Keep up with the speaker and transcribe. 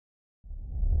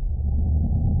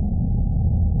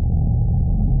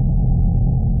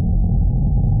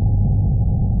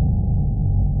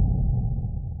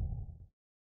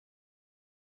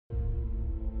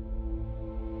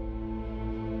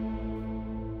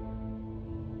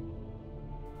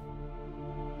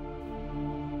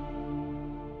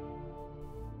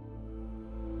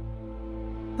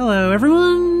Hello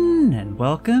everyone, and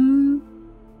welcome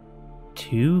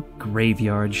to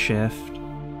Graveyard Shift.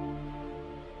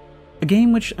 A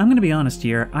game which, I'm gonna be honest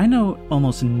here, I know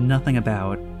almost nothing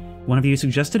about. One of you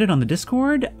suggested it on the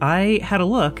Discord, I had a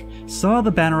look, saw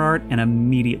the banner art, and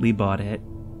immediately bought it.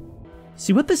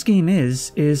 See, what this game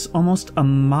is almost a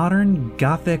modern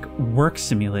Gothic work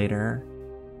simulator,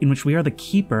 in which we are the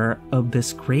keeper of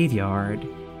this graveyard.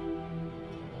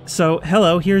 So,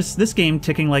 hello, here's this game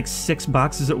ticking like 6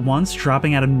 boxes at once,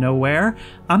 dropping out of nowhere.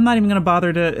 I'm not even gonna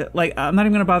bother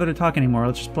to talk anymore.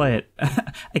 Let's just play it.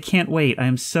 I can't wait. I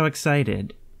am so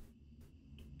excited.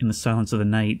 In the silence of the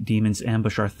night, demons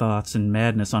ambush our thoughts, and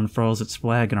madness unfurls its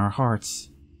flag in our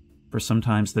hearts. For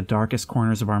sometimes the darkest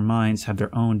corners of our minds have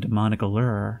their own demonic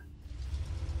allure.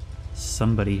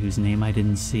 Somebody whose name I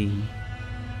didn't see.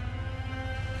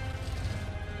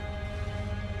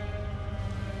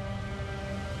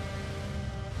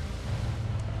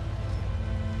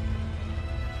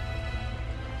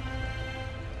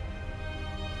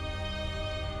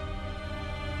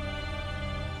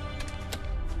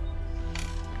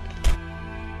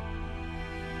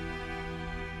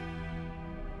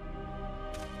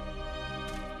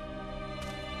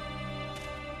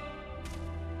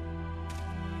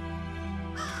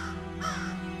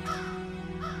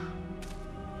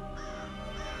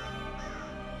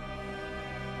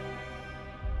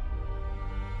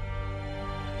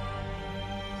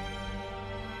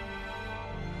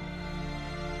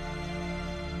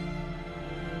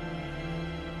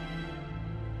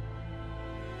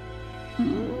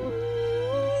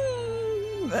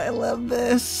 I love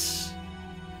this.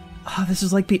 Oh, this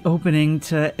is like the opening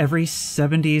to every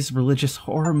 70s religious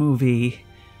horror movie.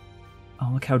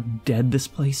 Oh, look how dead this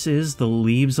place is. The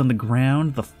leaves on the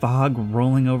ground, the fog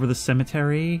rolling over the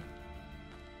cemetery.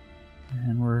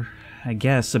 And we're, I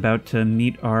guess, about to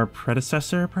meet our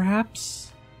predecessor,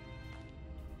 perhaps?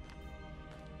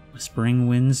 Whispering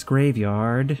Wind's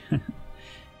Graveyard.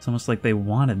 It's almost like they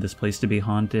wanted this place to be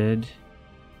haunted.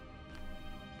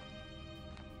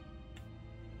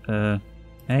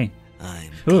 Hey.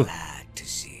 I'm Ooh. glad to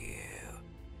see you,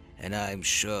 and I'm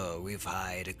sure we've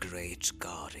hired a great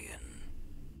guardian.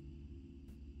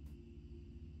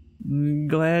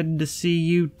 Glad to see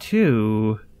you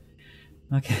too.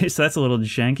 Okay, so that's a little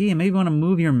janky, and maybe you want to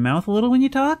move your mouth a little when you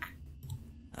talk?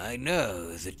 I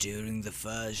know that during the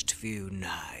first few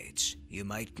nights, you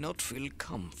might not feel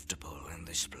comfortable in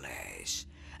this place,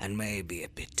 and may be a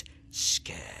bit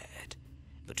scared,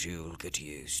 but you'll get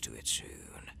used to it soon.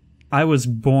 I was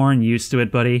born used to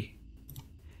it, buddy.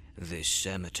 This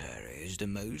cemetery is the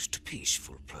most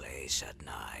peaceful place at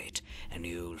night, and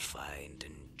you'll find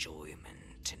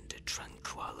enjoyment in the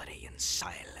tranquility and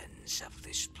silence of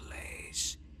this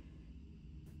place.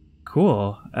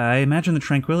 Cool. I imagine the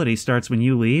tranquility starts when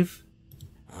you leave?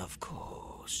 Of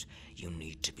course, you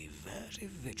need to be very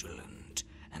vigilant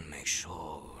and make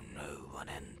sure no one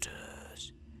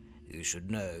enters. You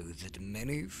should know that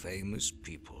many famous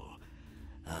people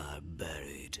are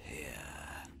buried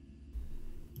here.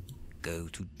 Go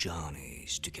to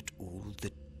Johnny's to get all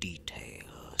the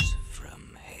details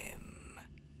from him.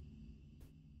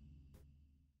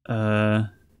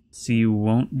 So you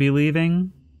won't be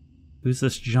leaving? Who's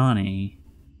this Johnny?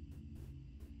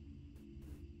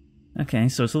 Okay,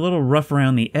 so it's a little rough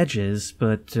around the edges,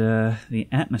 but the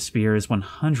atmosphere is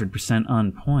 100%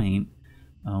 on point.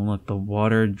 Oh, look, the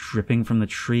water dripping from the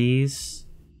trees.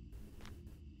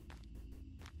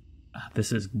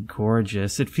 This is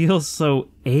gorgeous. It feels so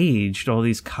aged, all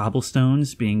these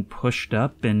cobblestones being pushed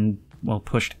up and, well,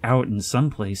 pushed out in some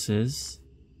places.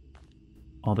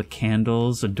 All the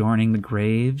candles adorning the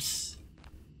graves.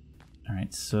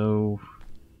 Alright, so...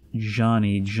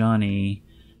 Johnny.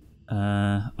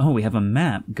 Oh, we have a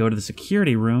map. Go to the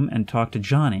security room and talk to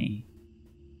Johnny.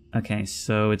 Okay,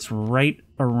 so it's right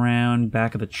around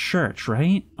back of the church,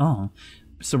 right? Oh,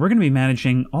 so we're going to be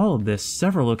managing all of this,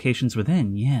 several locations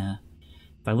within, yeah.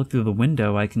 If I look through the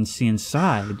window, I can see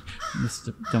inside.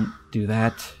 Don't do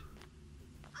that.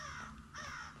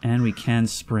 And we can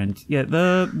sprint. Yeah,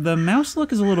 the mouse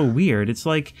look is a little weird. It's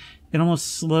like it almost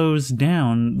slows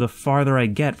down the farther I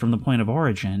get from the point of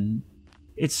origin.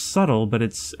 It's subtle, but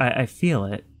I feel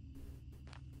it.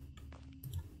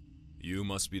 You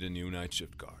must be the new night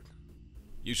shift guard.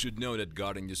 You should know that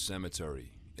guarding this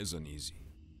cemetery isn't easy.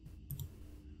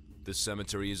 This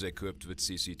cemetery is equipped with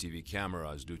CCTV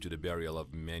cameras due to the burial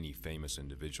of many famous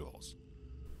individuals.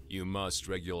 You must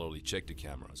regularly check the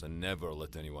cameras and never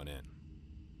let anyone in.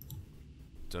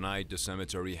 Tonight, the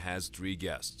cemetery has 3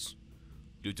 guests.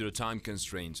 Due to the time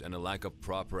constraints and a lack of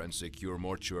proper and secure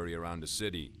mortuary around the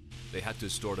city, they had to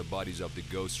store the bodies of the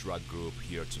Ghost Rock group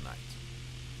here tonight.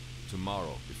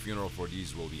 Tomorrow, the funeral for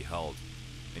these will be held,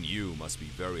 and you must be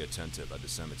very attentive at the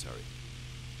cemetery.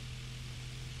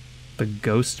 The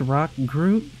Ghost Rock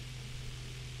group?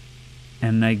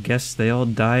 And I guess they all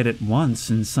died at once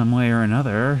in some way or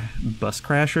another. Bus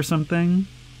crash or something?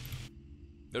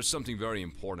 There's something very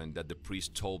important that the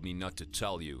priest told me not to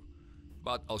tell you,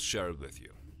 but I'll share it with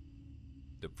you.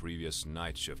 The previous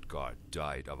night shift guard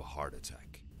died of a heart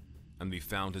attack, and we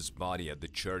found his body at the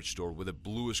church door with a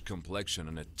bluish complexion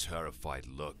and a terrified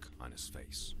look on his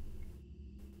face.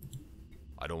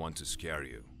 I don't want to scare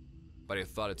you, but I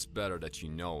thought it's better that you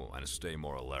know and stay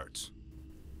more alert.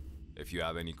 If you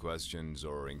have any questions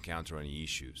or encounter any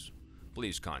issues,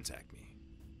 please contact me.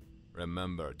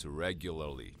 Remember to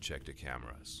regularly check the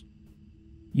cameras.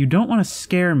 You don't want to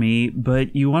scare me,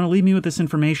 but you want to leave me with this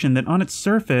information that on its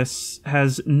surface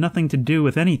has nothing to do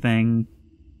with anything,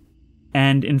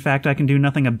 and in fact I can do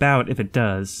nothing about if it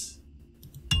does.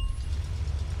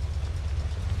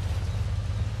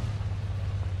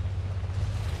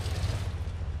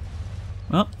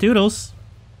 Well, doodles.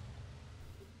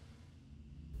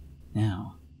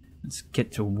 Now, let's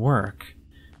get to work.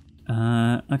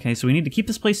 Okay, so we need to keep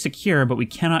this place secure, but we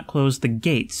cannot close the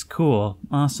gates. Cool.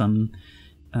 Awesome.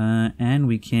 And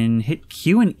we can hit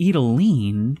Q and E to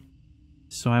lean.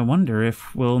 So I wonder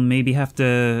if we'll maybe have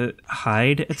to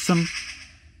hide at some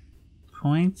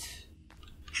point.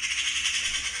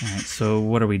 Alright, so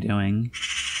what are we doing?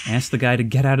 Ask the guy to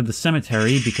get out of the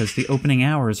cemetery because the opening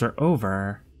hours are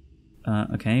over.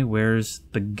 Okay, where's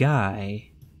the guy?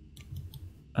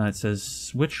 It says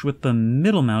switch with the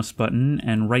middle mouse button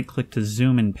and right-click to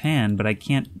zoom and pan, but I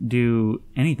can't do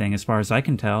anything as far as I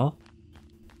can tell.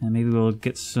 And maybe we'll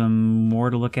get some more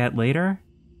to look at later?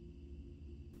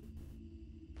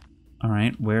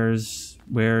 Alright, where's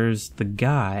the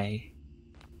guy?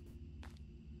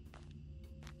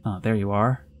 Oh, there you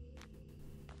are.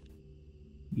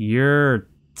 You're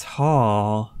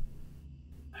tall.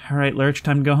 Alright, Lurch,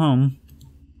 time to go home.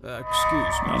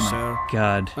 Excuse me, Oh my sir.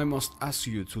 God. I must ask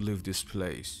you to leave this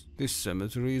place. This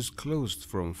cemetery is closed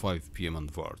from 5 p.m.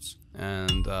 onwards,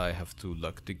 and I have to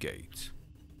lock the gate.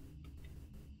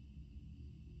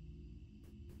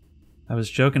 I was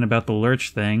joking about the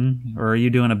Lurch thing, or are you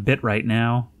doing a bit right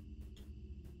now?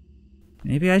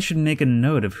 Maybe I should make a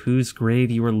note of whose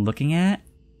grave you were looking at?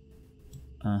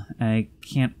 I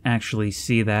can't actually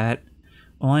see that.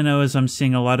 All I know is I'm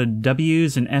seeing a lot of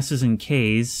W's and S's and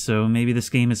K's, so maybe this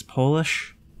game is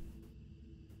Polish?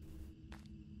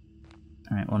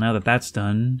 Alright, well now that that's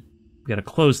done, we gotta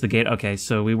close the gate. Okay,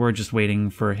 so we were just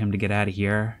waiting for him to get out of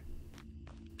here.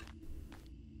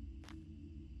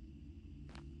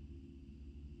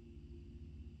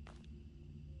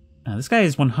 This guy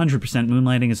is 100%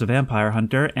 moonlighting as a vampire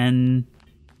hunter, and...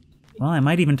 well, I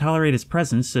might even tolerate his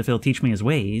presence if he'll teach me his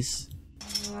ways.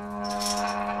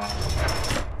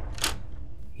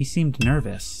 He seemed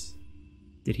nervous.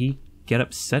 Did he get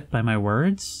upset by my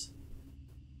words?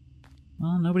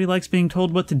 Well, nobody likes being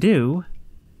told what to do.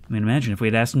 I mean, imagine if we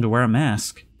had asked him to wear a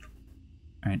mask.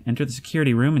 Alright, enter the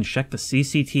security room and check the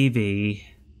CCTV.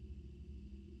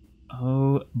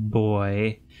 Oh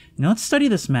boy. Now let's study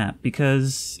this map,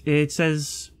 because it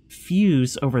says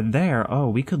fuse over there. Oh,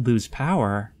 we could lose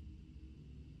power.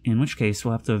 In which case,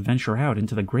 we'll have to venture out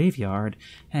into the graveyard.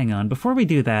 Hang on, before we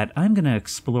do that, I'm gonna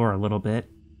explore a little bit.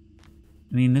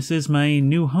 I mean, this is my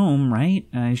new home, right?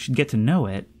 I should get to know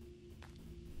it.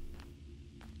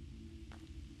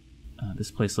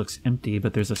 This place looks empty,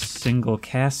 but there's a single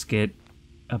casket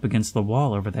up against the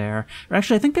wall over there. Or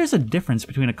actually, I think there's a difference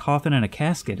between a coffin and a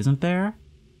casket, isn't there?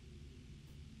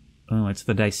 Oh, it's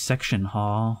the dissection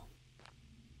hall.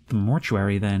 The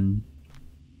mortuary, then.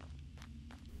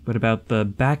 What about the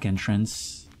back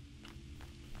entrance?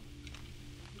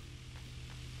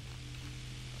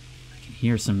 I can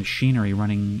hear some machinery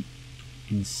running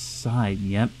inside.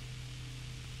 Yep.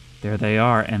 There they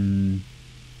are, and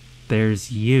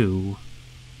there's you.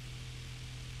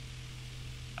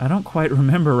 I don't quite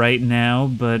remember right now,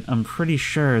 but I'm pretty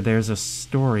sure there's a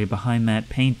story behind that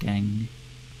painting.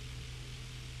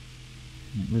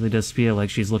 It really does feel like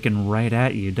she's looking right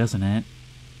at you, doesn't it?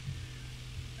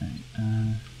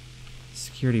 Alright,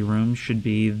 security room should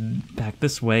be back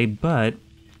this way, but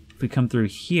if we come through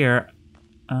here,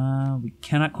 we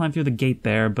cannot climb through the gate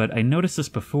there, but I noticed this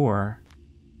before.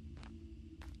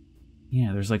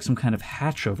 Yeah, there's like some kind of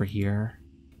hatch over here.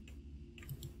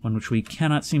 One which we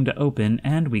cannot seem to open,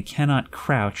 and we cannot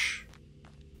crouch.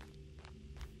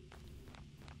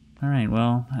 Alright,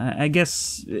 well, I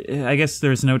guess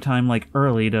there's no time like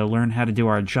early to learn how to do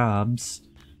our jobs.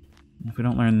 If we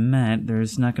don't learn that,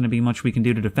 there's not going to be much we can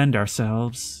do to defend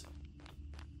ourselves.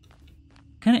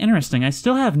 Kind of interesting. I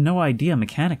still have no idea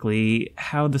mechanically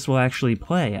how this will actually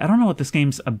play. I don't know what this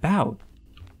game's about.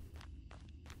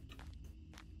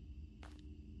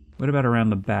 What about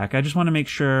around the back? I just want to make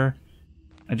sure...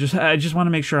 I just want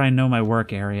to make sure I know my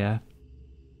work area.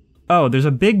 Oh, there's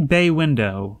a big bay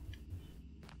window.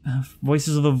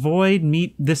 Voices of the Void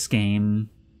meet this game.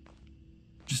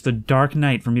 Just a dark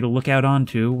night for me to look out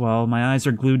onto while my eyes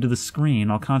are glued to the screen.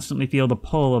 I'll constantly feel the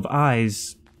pull of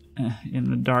eyes in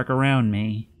the dark around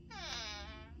me.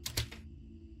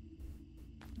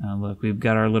 Look, we've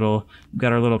got our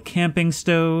little camping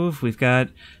stove. We've got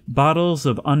bottles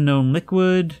of unknown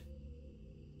liquid.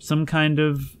 Some kind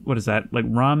of, what is that, like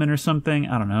ramen or something?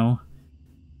 I don't know.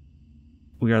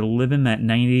 We are living that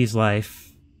 90s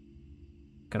life.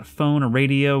 Got a phone, a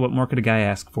radio. What more could a guy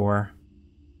ask for?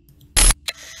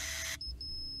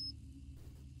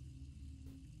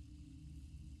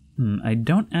 I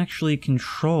don't actually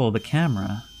control the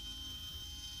camera.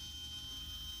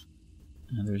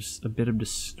 There's a bit of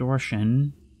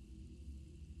distortion.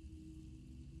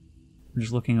 I'm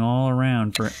just looking all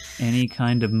around for any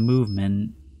kind of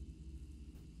movement.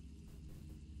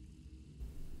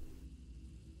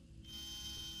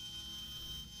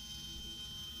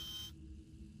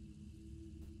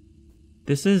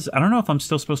 This is... I don't know if I'm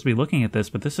still supposed to be looking at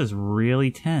this, but this is really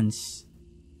tense.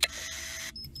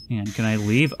 And can I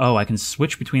leave? Oh, I can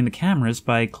switch between the cameras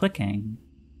by clicking.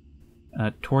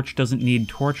 Torch doesn't need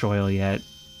torch oil yet.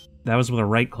 That was with a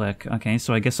right click. Okay,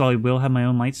 so I guess I will have my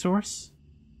own light source.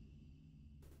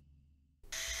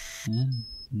 And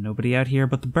nobody out here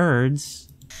but the birds.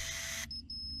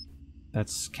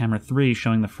 That's camera 3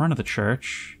 showing the front of the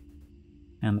church.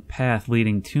 And the path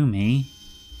leading to me.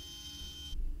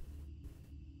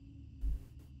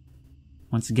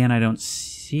 Once again, I don't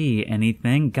see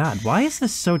anything. God, why is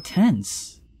this so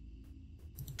tense?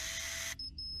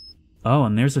 Oh,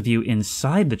 and there's a view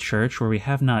inside the church where we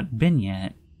have not been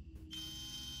yet.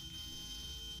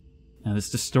 Now, this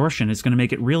distortion is going to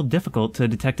make it real difficult to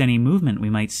detect any movement we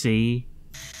might see.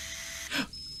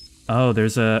 Oh,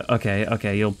 there's a...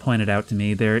 Okay, you'll point it out to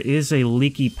me. There is a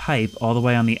leaky pipe all the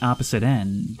way on the opposite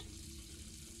end.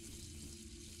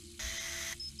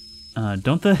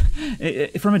 Don't the...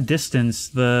 From a distance,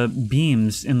 the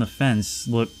beams in the fence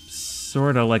look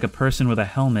sort of like a person with a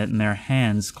helmet and their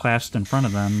hands clasped in front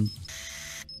of them.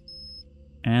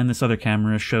 And this other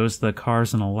camera shows the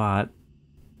cars in a lot.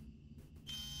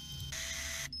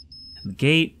 And the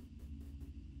gate.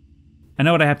 I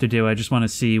know what I have to do, I just want to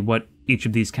see what each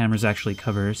of these cameras actually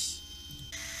covers.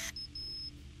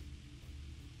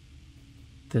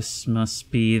 This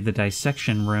must be the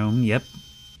dissection room, yep.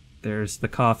 There's the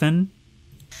coffin.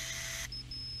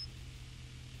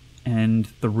 And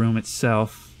the room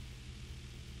itself.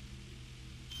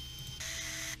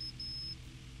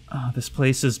 Oh, this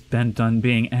place is bent on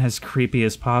being as creepy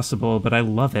as possible, but I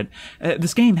love it.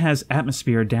 This game has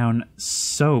atmosphere down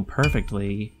so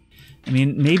perfectly. I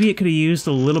mean, maybe it could have used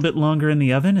a little bit longer in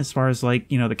the oven as far as, like,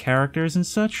 you know, the characters and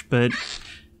such, but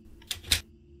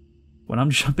when I'm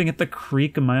jumping at the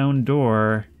creak of my own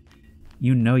door,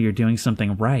 you know you're doing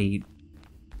something right.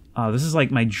 Oh, this is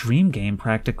like my dream game,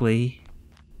 practically.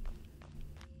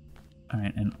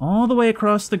 Alright, and all the way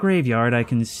across the graveyard I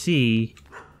can see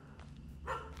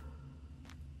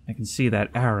that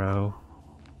arrow.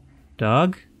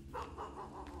 Dog?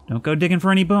 Don't go digging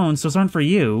for any bones, those aren't for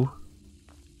you.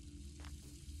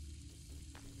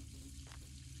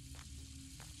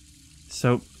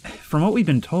 So, from what we've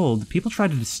been told, people try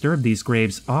to disturb these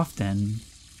graves often.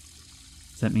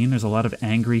 Does that mean there's a lot of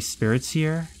angry spirits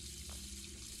here?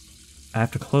 I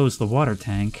have to close the water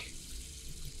tank.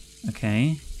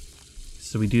 Okay.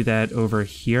 So we do that over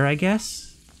here, I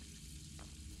guess?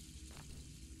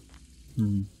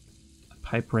 A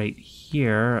pipe right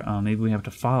here. Oh, maybe we have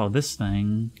to follow this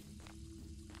thing.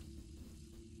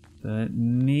 But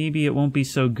maybe it won't be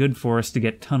so good for us to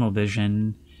get tunnel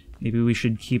vision. Maybe we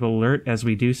should keep alert as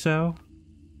we do so?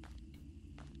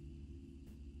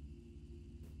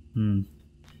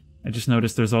 I just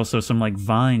noticed there's also some, like,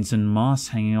 vines and moss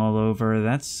hanging all over.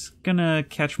 That's gonna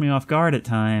catch me off guard at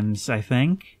times, I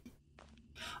think.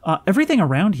 Everything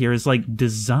around here is, like,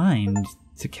 designed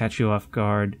to catch you off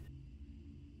guard.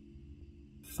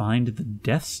 Find the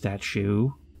death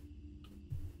statue.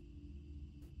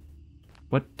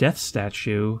 What death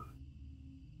statue?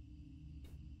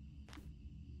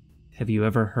 Have you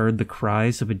ever heard the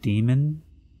cries of a demon?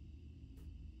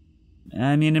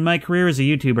 I mean, in my career as a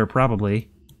YouTuber,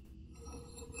 probably.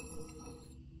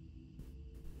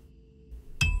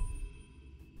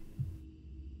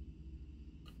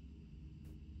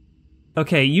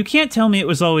 Okay, you can't tell me it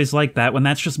was always like that when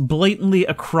that's just blatantly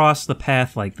across the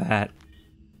path like that.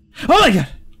 Oh my god!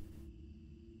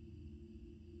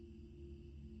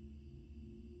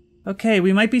 Okay,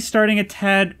 we might be starting a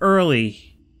tad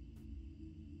early.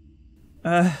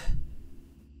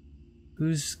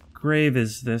 Whose grave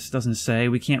is this? Doesn't say.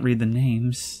 We can't read the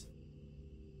names.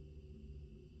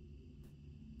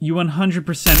 You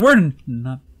 100% were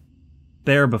not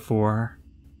there before.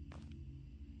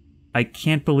 I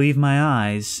can't believe my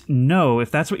eyes. No, if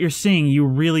that's what you're seeing, you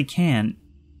really can't.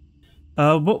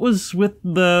 What was with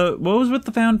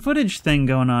the found footage thing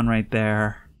going on right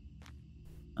there?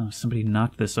 Oh, somebody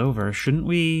knocked this over. Shouldn't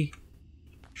we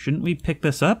pick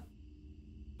this up?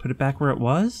 Put it back where it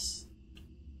was?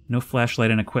 No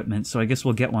flashlight and equipment, so I guess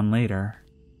we'll get one later.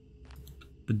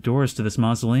 The doors to this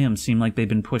mausoleum seem like they've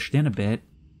been pushed in a bit.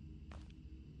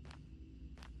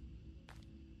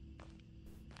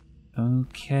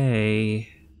 Okay.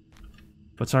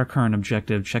 What's our current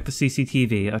objective? Check the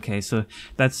CCTV. Okay, so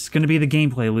that's gonna be the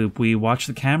gameplay loop. We watch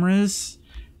the cameras,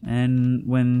 and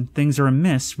when things are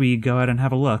amiss, we go out and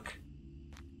have a look.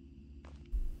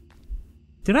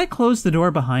 Did I close the door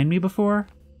behind me before?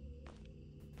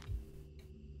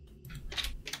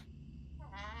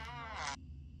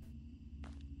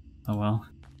 Oh well.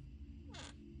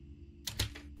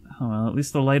 Oh well, at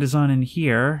least the light is on in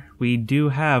here. We do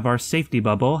have our safety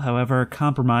bubble, however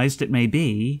compromised it may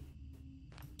be.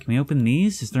 Can we open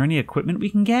these? Is there any equipment we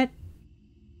can get?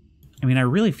 I mean, I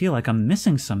really feel like I'm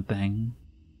missing something.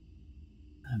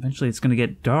 Eventually it's gonna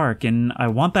get dark, and I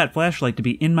want that flashlight to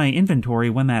be in my inventory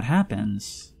when that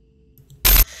happens.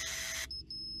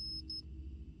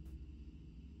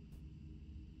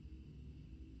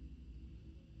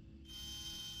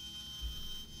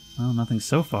 Well, nothing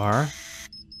so far.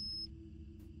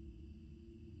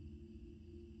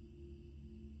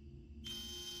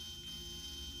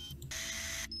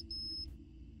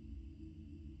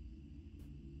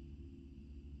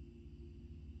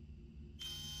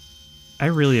 I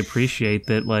really appreciate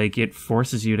that, like, it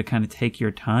forces you to kind of take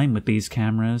your time with these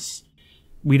cameras.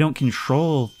 We don't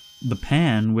control the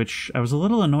pan, which I was a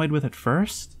little annoyed with at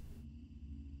first.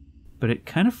 But it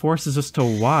kind of forces us to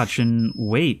watch and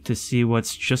wait to see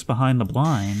what's just behind the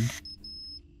blind.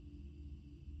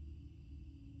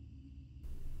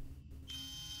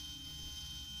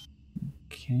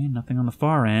 Okay, nothing on the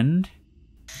far end.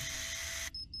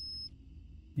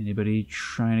 Anybody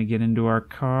trying to get into our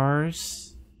cars?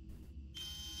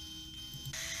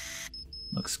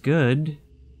 Looks good.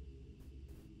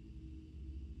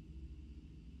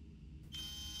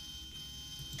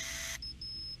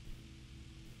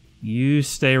 You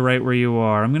stay right where you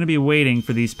are. I'm gonna be waiting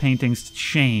for these paintings to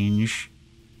change.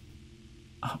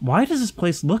 Why does this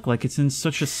place look like it's in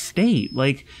such a state?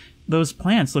 Like, those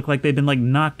plants look like they've been, like,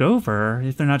 knocked over,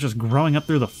 if they're not just growing up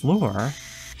through the floor.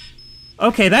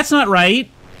 Okay, that's not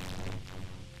right!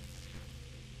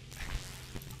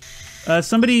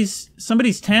 Somebody's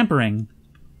tampering.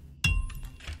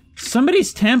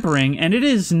 Somebody's tampering, and it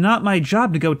is not my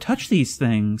job to go touch these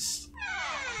things.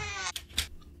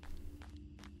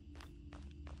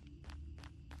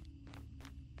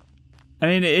 I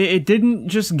mean, it didn't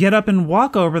just get up and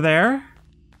walk over there.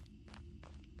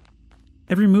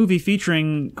 Every movie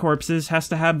featuring corpses has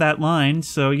to have that line,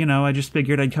 so, you know, I just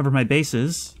figured I'd cover my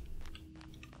bases.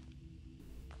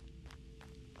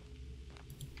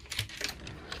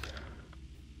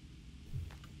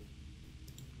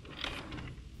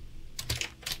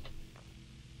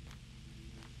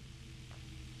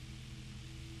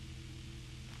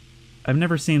 I've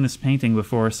never seen this painting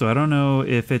before, so I don't know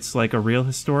if it's like a real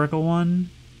historical one.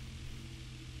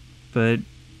 But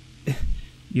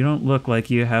you don't look like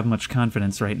you have much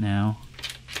confidence right now.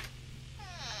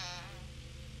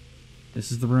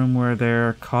 This is the room where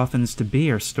their coffins to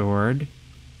be are stored.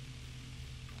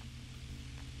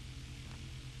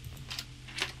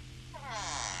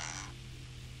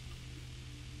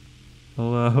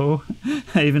 Hello?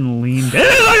 I even leaned in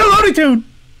like a Looney Tune!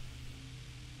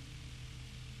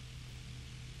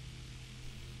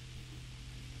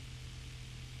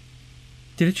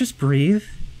 Did it just breathe?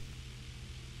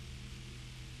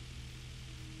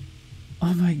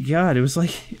 Oh my god, it was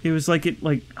like it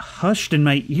like hushed in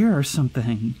my ear or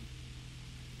something.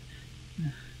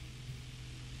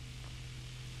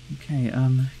 Okay,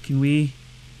 can we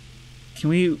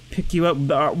pick you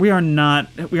up? We are not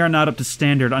up to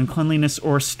standard on cleanliness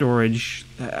or storage.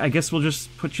 I guess we'll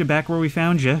just put you back where we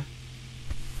found you.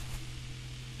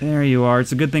 There you are.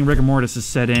 It's a good thing rigor mortis is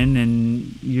set in,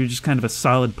 and you're just kind of a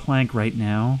solid plank right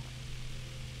now.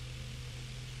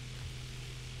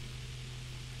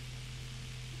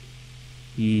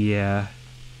 Yeah.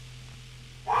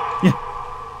 Yeah.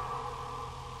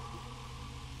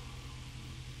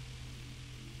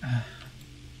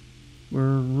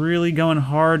 We're really going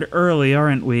hard early,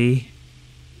 aren't we?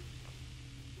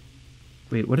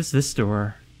 Wait, what is this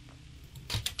door?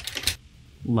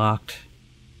 Locked.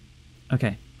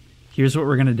 Okay, here's what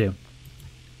we're gonna do.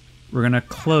 We're gonna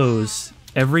close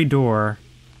every door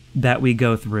that we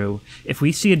go through. If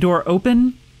we see a door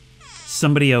open,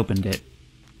 somebody opened it.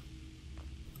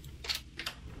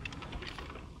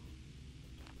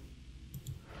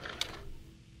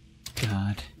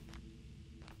 God.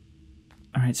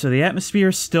 Alright, so the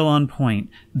atmosphere's still on point.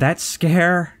 That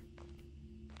scare,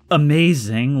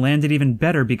 amazing, landed even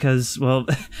better because, well,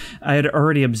 I had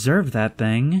already observed that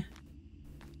thing.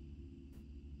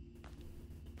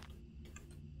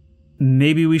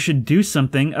 Maybe we should do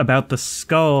something about the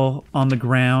skull on the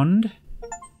ground.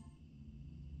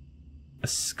 A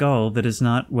skull that is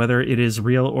not whether it is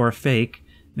real or fake.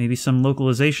 Maybe some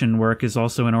localization work is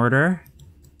also in order.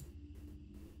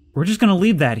 We're just gonna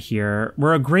leave that here.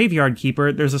 We're a graveyard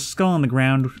keeper. There's a skull on the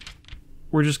ground.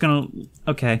 We're just gonna...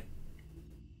 Okay.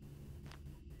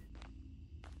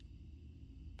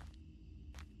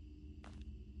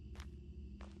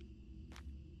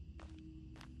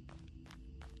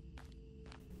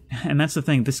 And that's the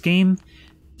thing. This game,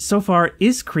 so far,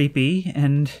 is creepy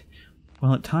and,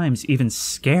 well, at times, even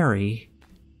scary.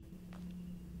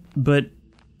 But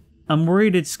I'm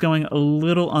worried it's going a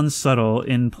little unsubtle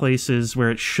in places where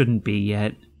it shouldn't be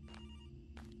yet.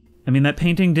 I mean, that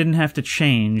painting didn't have to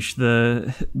change.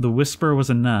 The whisper was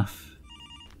enough.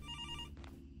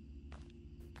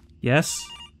 Yes?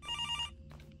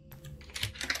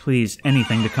 Please,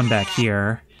 anything to come back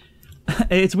here.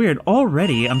 It's weird.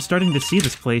 Already, I'm starting to see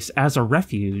this place as a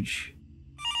refuge.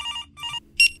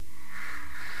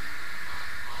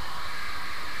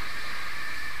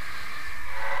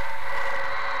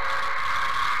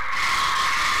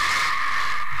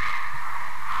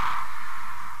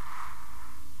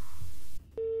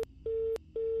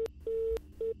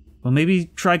 Well, maybe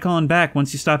try calling back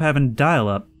once you stop having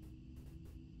dial-up.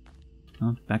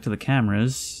 Well, back to the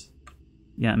cameras.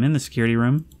 Yeah, I'm in the security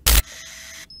room.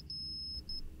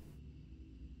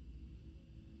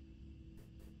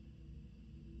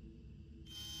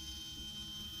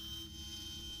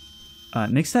 It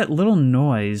makes that little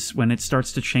noise when it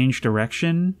starts to change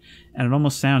direction, and it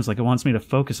almost sounds like it wants me to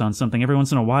focus on something. Every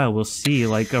once in a while, we'll see,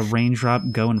 like, a raindrop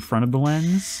go in front of the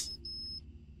lens.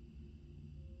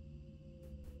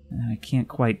 And I can't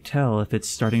quite tell if it's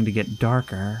starting to get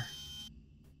darker.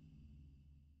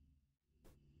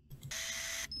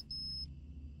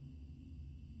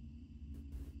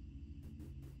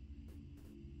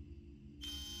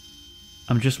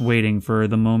 I'm just waiting for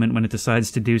the moment when it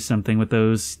decides to do something with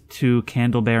those two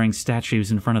candle-bearing statues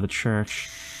in front of the church,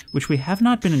 which we have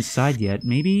not been inside yet.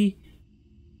 Maybe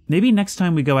next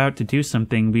time we go out to do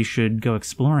something, we should go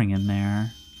exploring in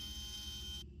there.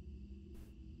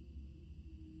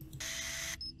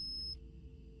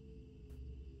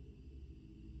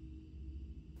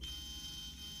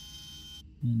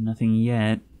 Nothing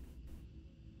yet.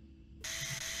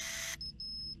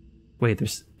 Wait,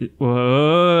 there's...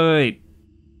 Wait!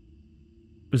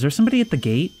 Was there somebody at the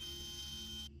gate?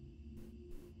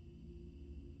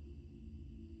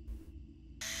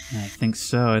 I think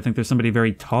so. I think there's somebody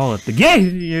very tall at the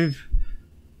gate!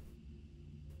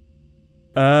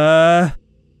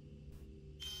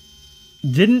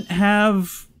 Didn't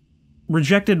have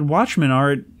rejected Watchman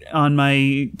art on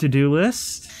my to-do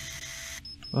list.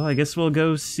 Well, I guess we'll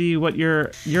go see what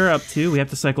you're up to. We have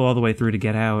to cycle all the way through to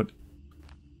get out.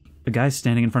 The guy's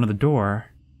standing in front of the door.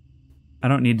 I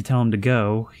don't need to tell him to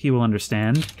go. He will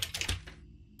understand.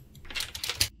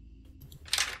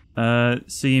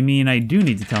 So you mean I do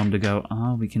need to tell him to go?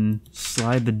 Oh, we can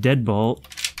slide the deadbolt.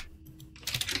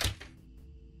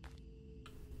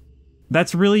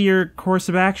 That's really your course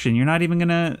of action. You're not even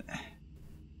gonna...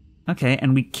 Okay,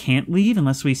 and we can't leave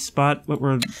unless we spot what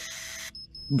we're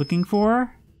looking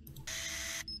for?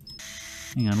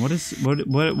 Hang on, what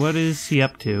is he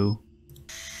up to?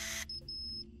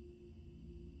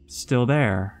 Still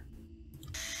there.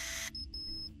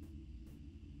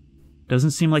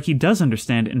 Doesn't seem like he does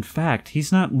understand. In fact,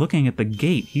 he's not looking at the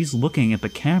gate, he's looking at the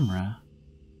camera.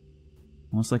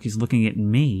 Almost like he's looking at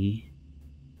me.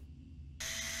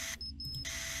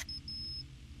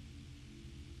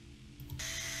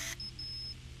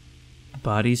 The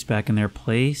body's back in their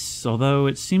place, although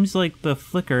it seems like the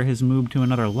flicker has moved to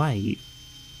another light.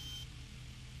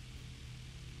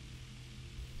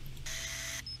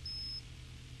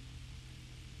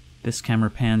 This camera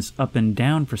pans up and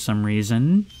down for some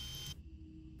reason.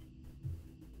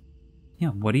 Yeah,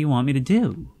 what do you want me to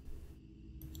do?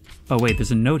 Oh wait, there's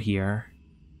a note here.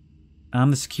 I'm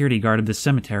the security guard of this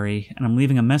cemetery, and I'm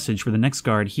leaving a message for the next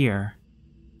guard here.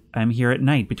 I'm here at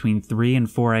night between 3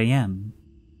 and 4 a.m.,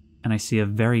 and I see a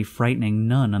very frightening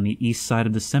nun on the east side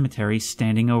of the cemetery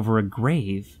standing over a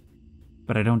grave,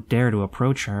 but I don't dare to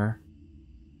approach her.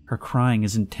 Her crying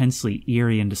is intensely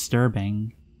eerie and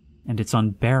disturbing, and it's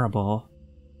unbearable.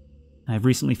 I've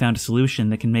recently found a solution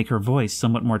that can make her voice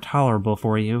somewhat more tolerable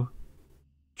for you.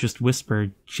 Just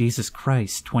whisper, "Jesus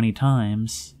Christ," 20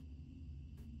 times.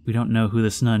 We don't know who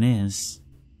this nun is,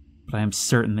 but I am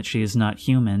certain that she is not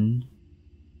human.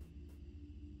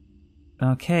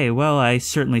 Okay, well, I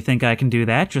certainly think I can do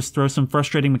that. Just throw some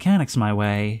frustrating mechanics my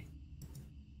way.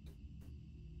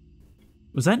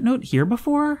 Was that note here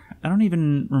before? I don't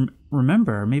even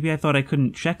remember. Maybe I thought I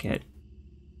couldn't check it.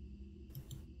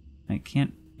 I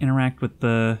can't interact with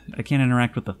the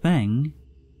thing.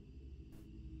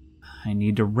 I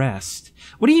need to rest.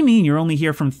 What do you mean you're only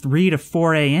here from 3 to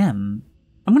 4 a.m.?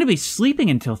 I'm going to be sleeping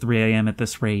until 3 a.m. at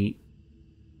this rate.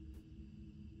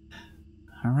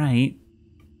 Alright.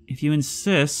 If you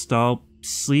insist, I'll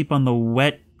sleep on the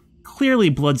wet, clearly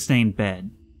blood-stained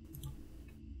bed.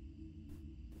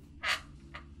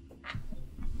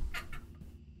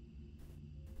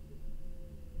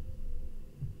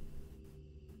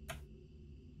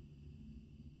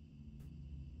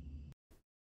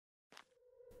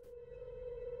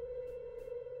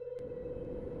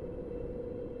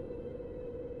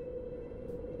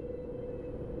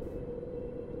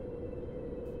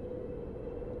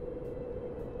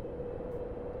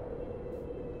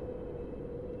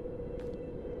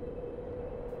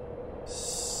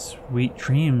 Sweet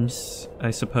dreams,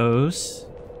 I suppose.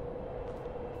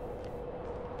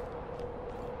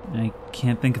 I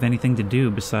can't think of anything to do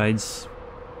besides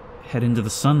head into the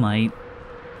sunlight.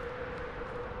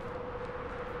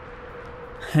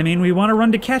 I mean, we want to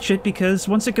run to catch it because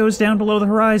once it goes down below the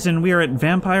horizon, we are at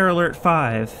Vampire Alert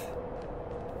 5.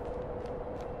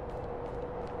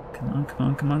 Come on, come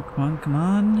on, come on, come on, come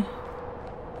on.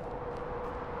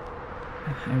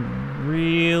 I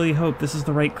really hope this is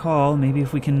the right call. Maybe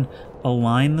if we can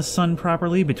align the sun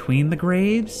properly between the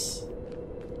graves?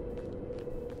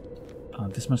 Oh,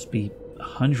 this must be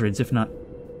hundreds, if not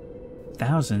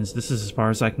thousands. This is as far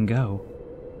as I can go.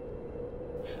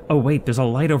 Oh wait, there's a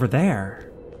light over there.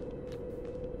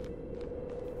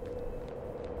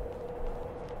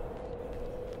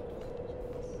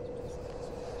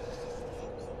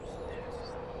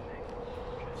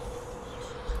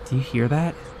 Do you hear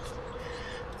that?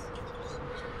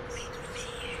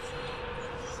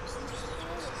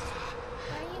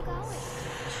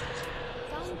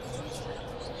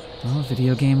 Well,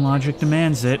 video game logic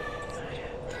demands it.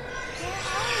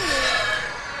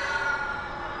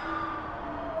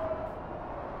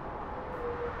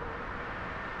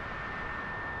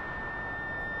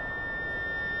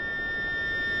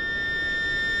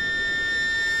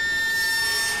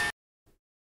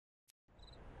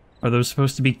 Are those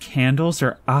supposed to be candles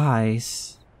or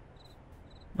eyes?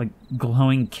 Like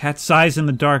glowing cat's eyes in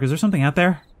the dark. Is there something out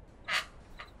there?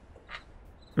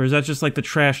 Or is that just like the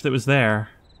trash that was there?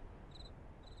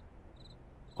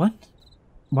 What?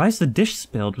 Why is the dish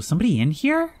spilled? Was somebody in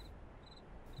here?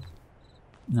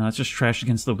 No, it's just trash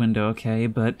against the window, okay,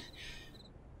 but...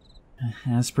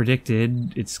 as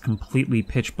predicted, it's completely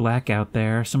pitch black out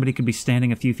there. Somebody could be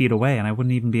standing a few feet away and I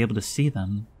wouldn't even be able to see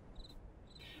them.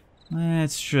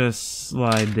 Let's just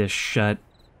slide this shut.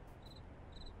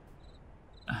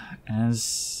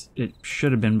 As it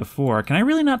should have been before. Can I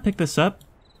really not pick this up?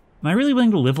 Am I really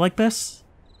willing to live like this?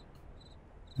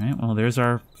 Alright, well, there's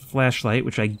our flashlight,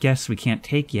 which I guess we can't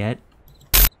take yet.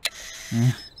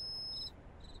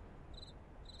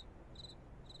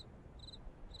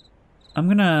 I'm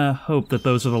gonna hope that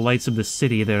those are the lights of the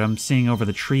city that I'm seeing over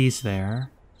the trees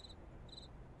there.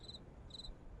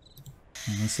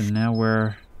 And listen, now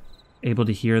we're able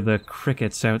to hear the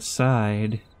crickets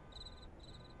outside.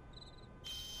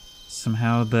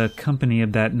 Somehow the company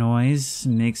of that noise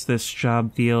makes this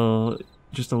job feel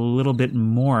just a little bit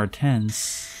more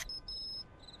tense.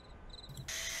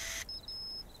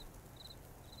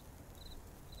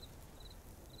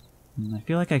 I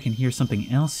feel like I can hear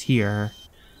something else here.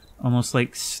 Almost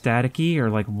like staticky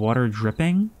or like water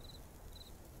dripping.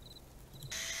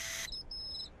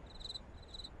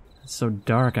 It's so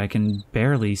dark I can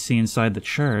barely see inside the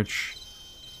church.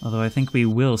 Although I think we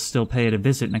will still pay it a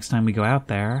visit next time we go out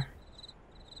there.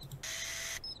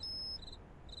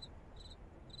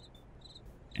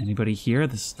 Anybody here?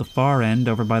 This is the far end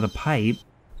over by the pipe.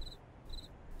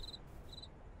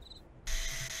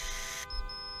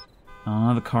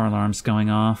 Oh, the car alarm's going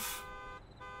off.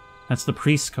 That's the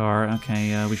priest's car.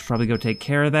 Okay, we should probably go take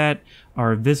care of that.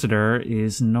 Our visitor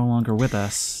is no longer with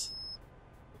us.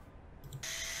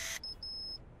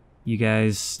 You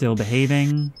guys still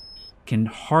behaving? Can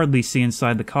hardly see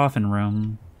inside the coffin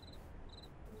room.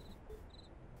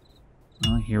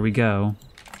 Well, here we go.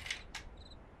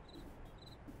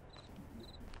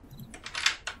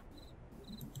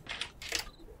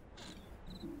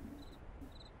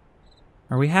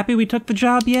 Are we happy we took the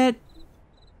job yet?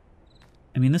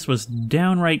 I mean, this was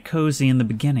downright cozy in the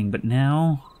beginning, but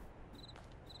now...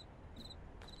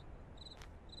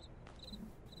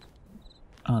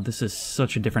 Oh, this is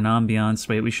such a different ambiance.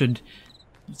 Wait, we should...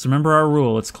 Let's remember our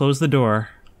rule. Let's close the door.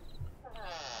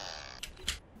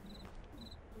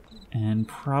 And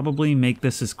probably make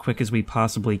this as quick as we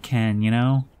possibly can, you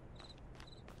know?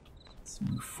 Let's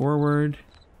move forward.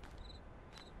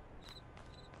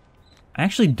 I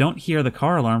actually don't hear the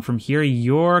car alarm from here.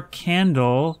 Your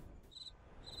candle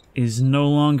is no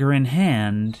longer in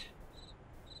hand.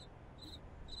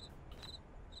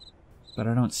 But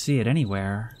I don't see it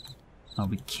anywhere. Oh,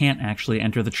 we can't actually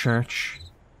enter the church.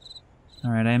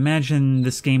 Alright, I imagine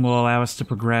this game will allow us to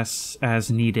progress as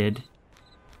needed.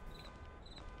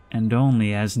 And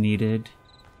only as needed.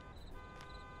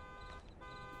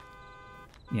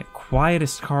 Yeah,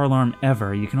 quietest car alarm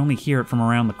ever. You can only hear it from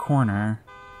around the corner.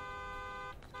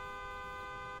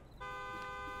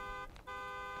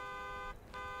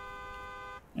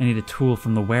 I need a tool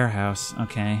from the warehouse.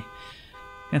 Okay.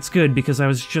 That's good, because I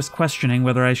was just questioning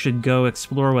whether I should go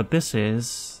explore what this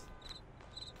is.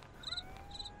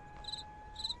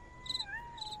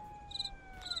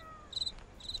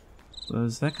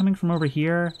 Was that coming from over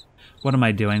here? What am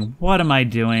I doing? What am I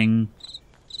doing?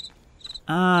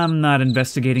 I'm not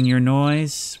investigating your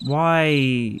noise.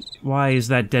 Why is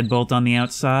that deadbolt on the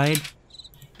outside?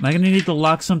 Am I gonna need to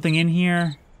lock something in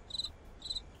here?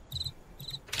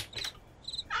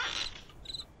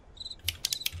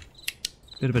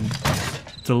 Bit of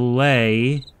a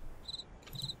delay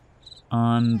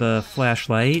on the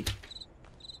flashlight.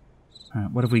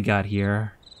 Alright, what have we got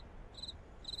here?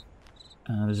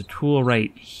 There's a tool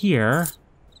right here.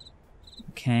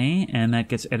 Okay, and that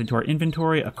gets added to our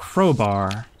inventory. A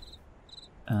crowbar.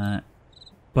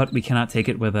 But we cannot take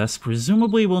it with us.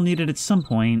 Presumably we'll need it at some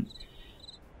point.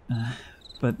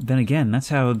 But then again, that's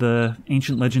how the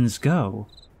ancient legends go.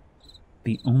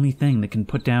 The only thing that can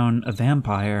put down a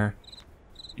vampire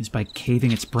is by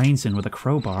caving its brains in with a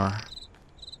crowbar.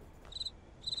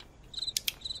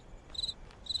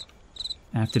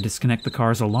 I have to disconnect the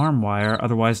car's alarm wire,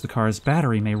 otherwise the car's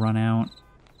battery may run out.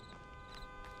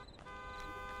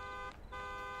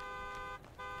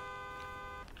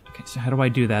 Okay, so how do I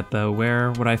do that, though?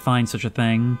 Where would I find such a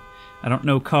thing? I don't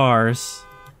know cars.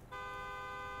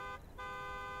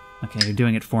 Okay, you're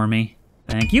doing it for me.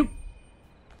 Thank you!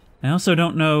 I also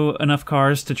don't know enough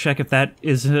cars to check if that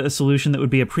is a solution that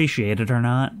would be appreciated or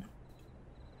not.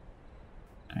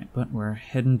 Alright, but we're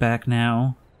heading back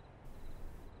now.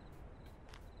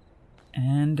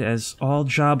 And as all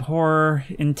job horror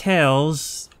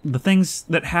entails, the things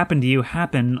that happen to you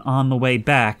happen on the way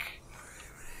back.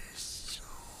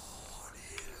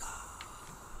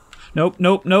 Nope,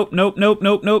 nope, nope, nope, nope,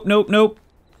 nope, nope, nope, nope.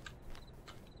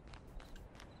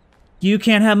 You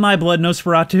can't have my blood,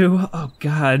 Nosferatu. Oh,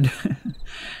 God.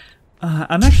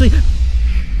 I'm actually...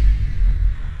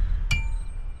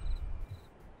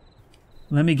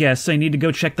 Let me guess, I need to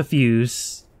go check the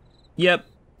fuse. Yep.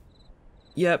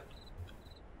 Yep.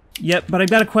 Yep, but I've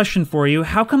got a question for you.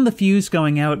 How come the fuse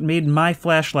going out made my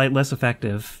flashlight less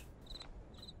effective?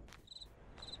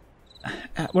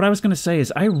 What I was going to say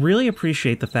is, I really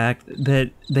appreciate the fact that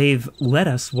they've let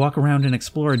us walk around and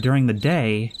explore during the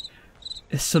day,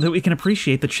 so that we can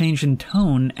appreciate the change in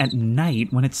tone at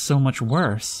night when it's so much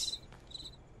worse.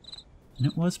 And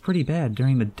it was pretty bad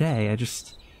during the day.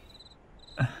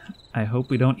 I hope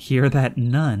we don't hear that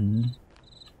nun.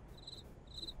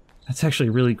 That's actually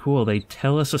really cool. They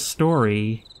tell us a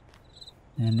story,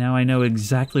 and now I know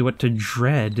exactly what to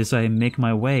dread as I make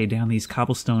my way down these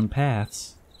cobblestone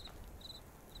paths.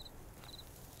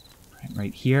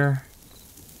 Right here.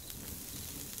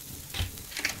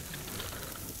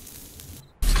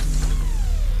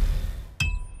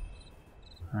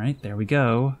 Alright, there we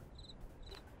go.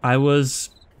 I was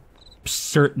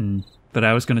certain that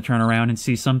I was going to turn around and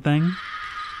see something.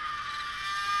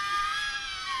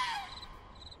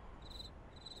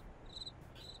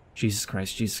 Jesus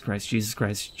Christ, Jesus Christ, Jesus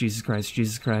Christ, Jesus Christ,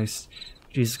 Jesus Christ,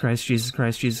 Jesus Christ, Jesus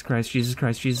Christ, Jesus Christ, Jesus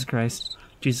Christ, Jesus Christ,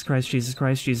 Jesus Christ,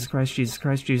 Jesus Christ, Jesus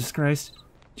Christ, Jesus Christ, Jesus Christ,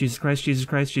 Jesus Christ, Jesus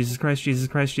Christ, Jesus Christ, Jesus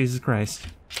Christ, Jesus Christ.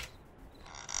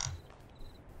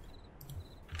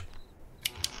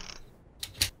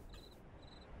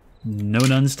 No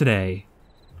nuns today.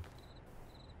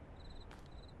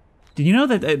 Did you know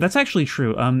that that's actually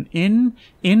true?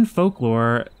 In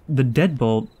folklore, the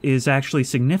deadbolt is actually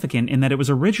significant in that it was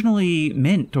originally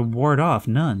meant to ward off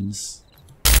nuns.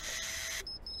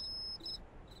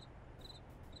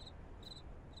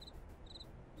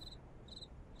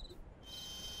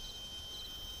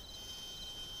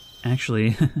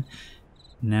 Actually,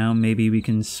 now maybe we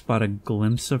can spot a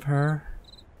glimpse of her.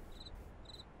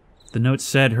 The note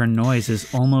said her noise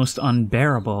is almost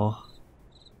unbearable.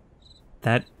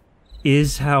 That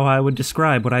is how I would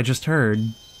describe what I just heard.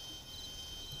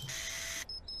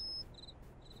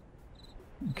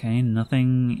 Okay,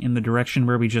 nothing in the direction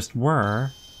where we just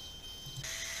were.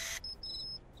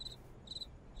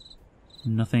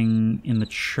 Nothing in the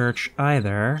church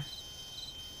either.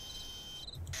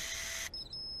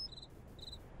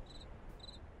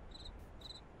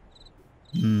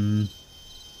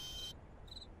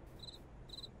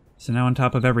 So now on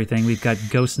top of everything, we've got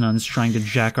ghost nuns trying to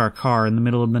jack our car in the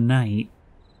middle of the night.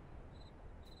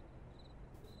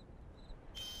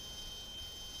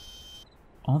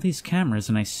 All these cameras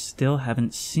and I still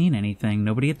haven't seen anything.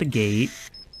 Nobody at the gate.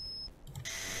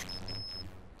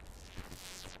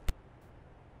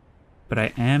 But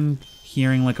I am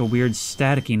hearing like a weird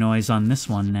staticky noise on this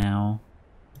one now.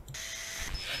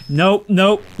 Nope,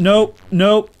 nope, nope,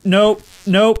 nope, nope,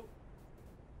 nope.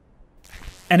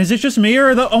 And is it just me or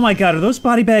oh my god, are those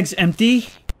body bags empty?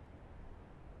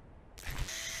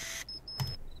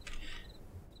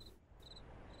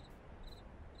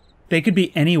 They could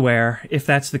be anywhere if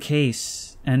that's the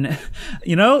case. And,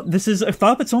 you know, this is a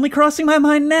thought that's only crossing my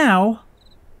mind now.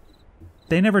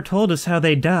 They never told us how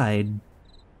they died.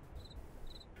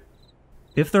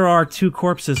 If there are two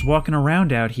corpses walking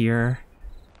around out here,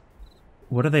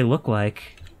 what do they look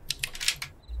like?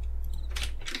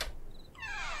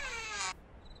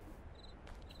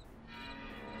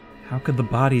 How could the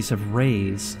bodies have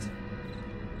raised?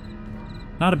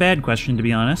 Not a bad question, to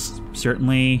be honest.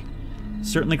 Certainly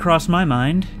crossed my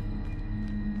mind.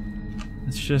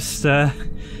 It's just, oh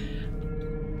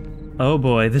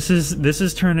boy, this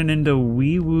is turning into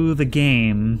Wee Woo the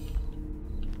game.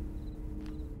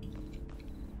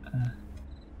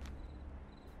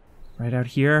 Right out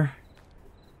here.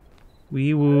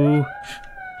 Wee Woo.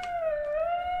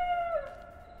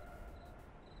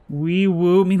 Wee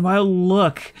Woo. Meanwhile,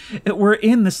 look, we're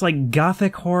in this like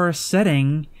Gothic horror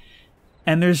setting,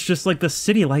 and there's just like the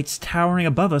city lights towering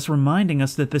above us, reminding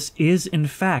us that this is in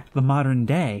fact the modern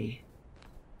day.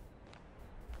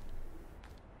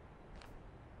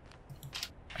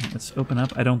 Right, let's open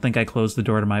up. I don't think I closed the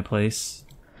door to my place.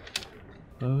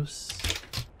 Close.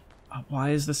 Oh, why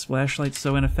is this flashlight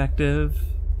so ineffective?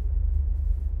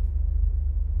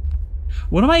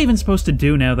 What am I even supposed to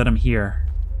do now that I'm here?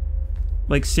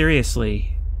 Like,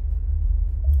 seriously.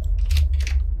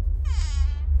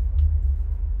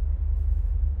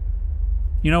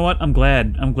 You know what? I'm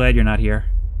glad. I'm glad you're not here.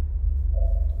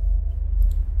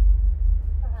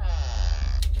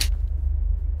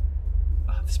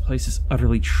 Oh, this place is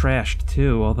utterly trashed,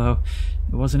 too, although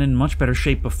it wasn't in much better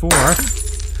shape before.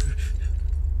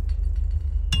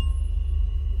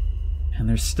 And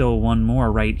there's still one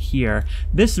more right here.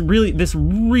 This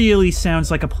really sounds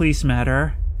like a police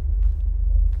matter.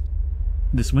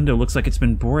 This window looks like it's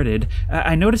been boarded.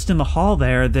 I noticed in the hall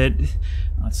there that...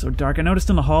 Oh, it's so dark. I noticed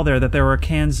in the hall there that there were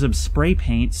cans of spray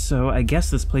paint, so I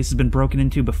guess this place has been broken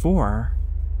into before.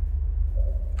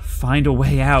 Find a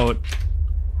way out.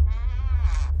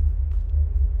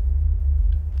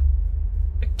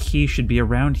 A key should be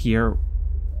around here.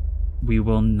 We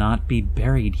will not be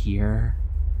buried here.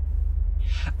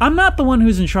 I'm not the one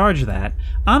who's in charge of that.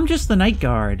 I'm just the night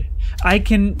guard. I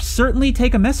can certainly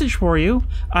take a message for you.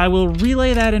 I will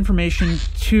relay that information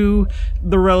to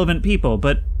the relevant people,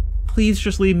 but please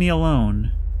just leave me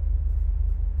alone.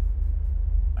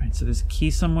 Alright, so there's a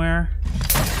key somewhere.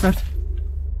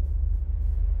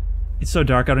 It's so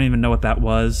dark, I don't even know what that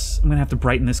was. I'm gonna have to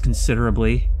brighten this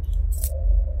considerably.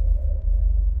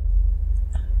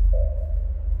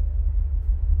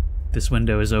 This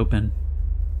window is open.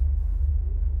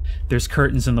 There's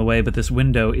curtains in the way, but this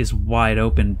window is wide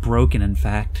open, broken in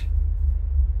fact.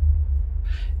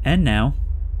 And now,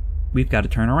 we've got to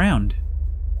turn around.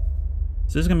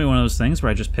 So this is going to be one of those things where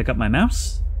I just pick up my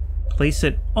mouse, place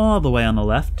it all the way on the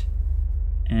left,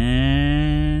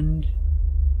 and...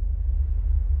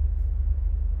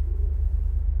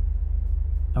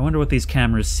 I wonder what these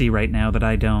cameras see right now that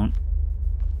I don't.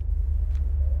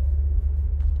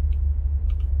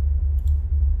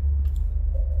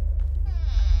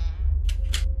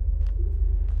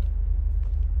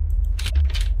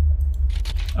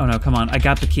 Oh no, come on. I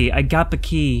got the key. I got the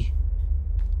key.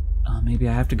 Oh, maybe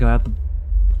I have to go out the...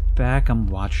 back. I'm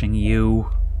watching you.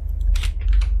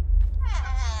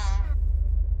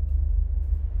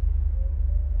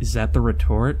 Is that the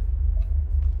retort?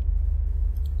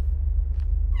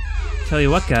 Tell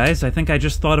you what, guys, I think I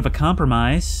just thought of a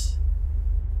compromise.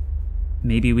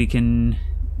 Maybe we can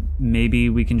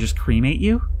just cremate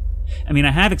you? I mean,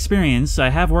 I have experience. I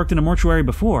have worked in a mortuary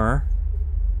before.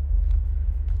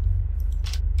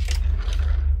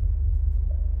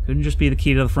 Couldn't just be the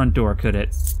key to the front door, could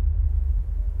it?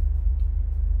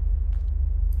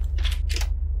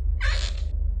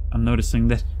 I'm noticing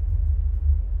that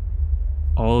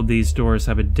all of these doors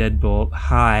have a deadbolt.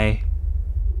 Hi.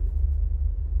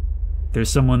 There's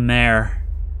someone there.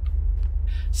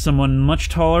 Someone much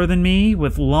taller than me,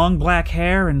 with long black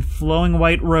hair and flowing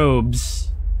white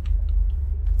robes.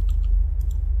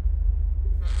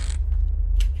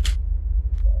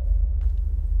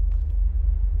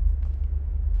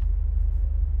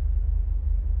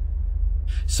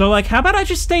 So, like, how about I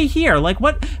just stay here? Like,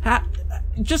 what?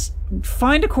 Just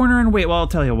find a corner and wait. Well, I'll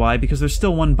tell you why, because there's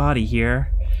still one body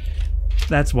here.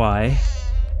 That's why.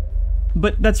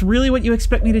 But that's really what you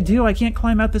expect me to do? I can't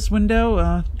climb out this window?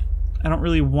 I don't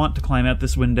really want to climb out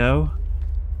this window.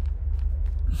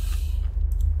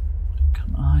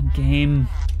 Come on, game.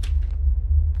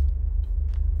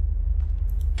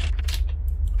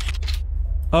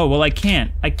 Oh, well, I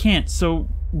can't. I can't. So,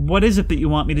 what is it that you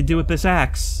want me to do with this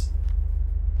axe?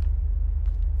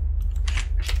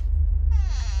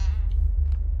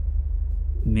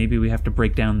 Maybe we have to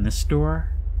break down this door?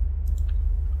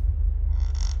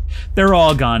 They're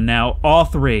all gone now. All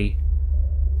three.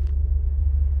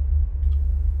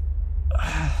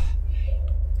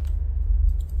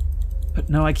 But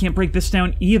no, I can't break this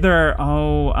down either.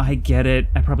 Oh, I get it.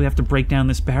 I probably have to break down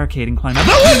this barricade and climb out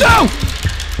the window!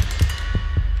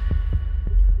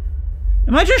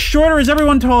 Am I just short, or is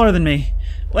everyone taller than me?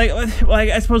 Like,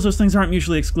 I suppose those things aren't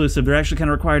mutually exclusive. They're actually kind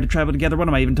of required to travel together. What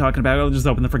am I even talking about? I'll just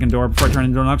open the freaking door before I turn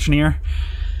into an auctioneer.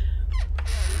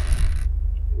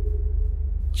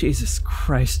 Jesus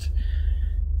Christ.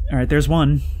 Alright, there's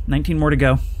one. 19 more to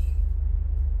go.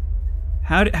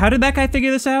 How did that guy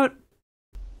figure this out?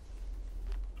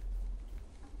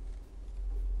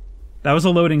 That was a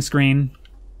loading screen.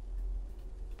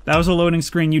 That was a loading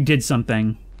screen. You did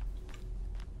something.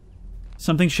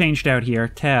 Something changed out here.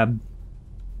 Tab.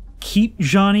 Keep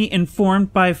Johnny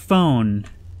informed by phone.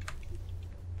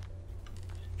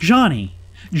 Johnny.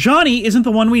 Johnny isn't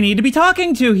the one we need to be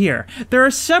talking to here. There are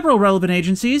several relevant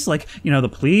agencies, like, you know, the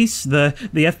police, the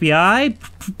FBI,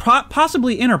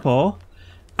 possibly Interpol.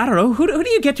 I don't know, who do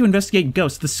you get to investigate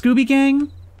ghosts? The Scooby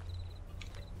Gang?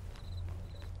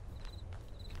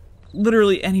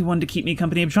 Literally anyone to keep me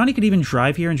company. If Johnny could even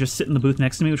drive here and just sit in the booth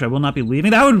next to me, which I will not be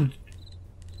leaving, that would...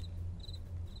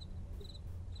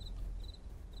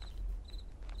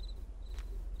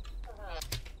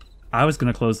 I was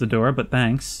gonna close the door, but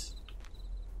thanks.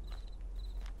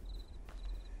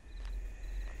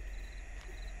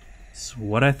 It's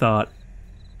what I thought.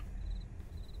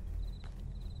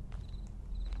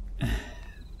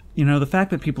 You know, the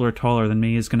fact that people are taller than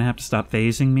me is gonna have to stop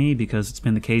fazing me, because it's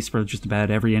been the case for just about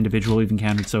every individual we've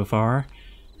encountered so far.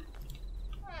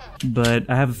 But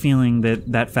I have a feeling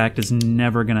that that fact is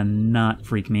never gonna not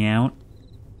freak me out.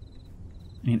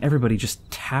 I mean, everybody just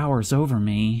towers over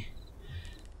me.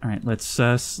 Alright, let's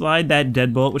slide that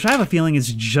deadbolt, which I have a feeling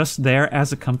is just there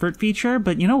as a comfort feature,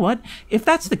 but you know what? If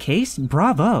that's the case,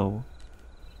 bravo.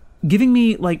 Giving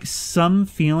me, like, some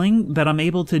feeling that I'm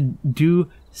able to do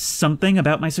something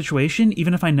about my situation,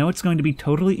 even if I know it's going to be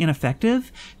totally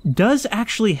ineffective, does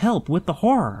actually help with the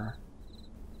horror.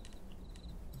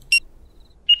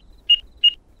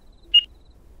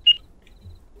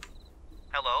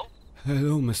 Hello?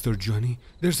 Hello, Mr. Johnny.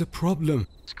 There's a problem.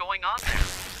 What's going on there?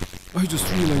 I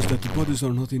just realized that the bodies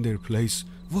are not in their place.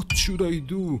 What should I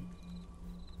do?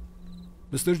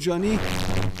 Mr. Johnny?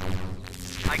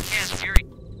 I can't hear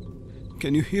you.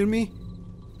 Can you hear me?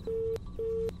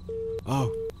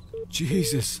 Oh,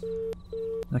 Jesus.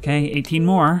 Okay, 18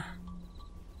 more.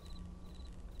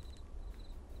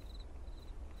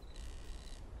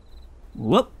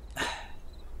 Whoop.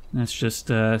 Let's just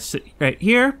sit right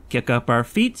here, kick up our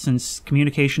feet since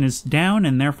communication is down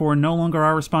and therefore no longer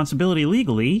our responsibility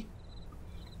legally.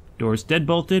 Door's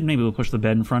deadbolted. Maybe we'll push the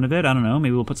bed in front of it. I don't know.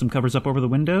 Maybe we'll put some covers up over the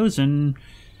windows and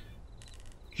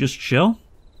just chill.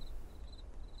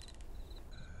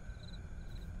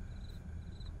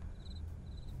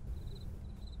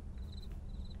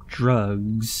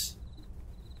 Drugs.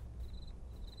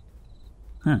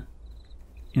 Huh.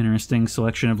 Interesting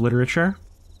selection of literature.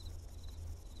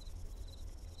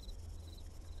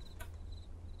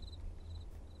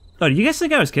 Oh, do you guys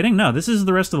think I was kidding? No, this is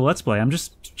the rest of the Let's Play. I'm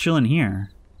just chilling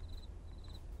here.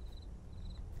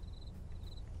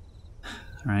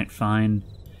 Alright, fine.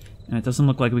 And it doesn't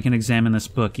look like we can examine this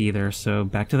book either, so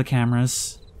back to the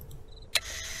cameras.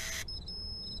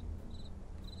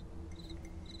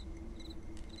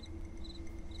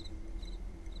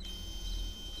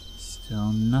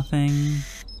 Still nothing.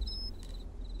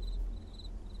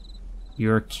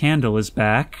 Your candle is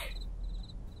back.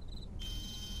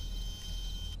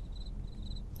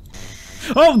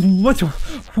 Oh,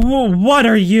 what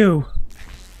are you?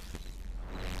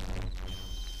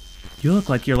 You look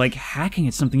like you're, like, hacking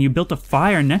at something. You built a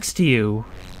fire next to you.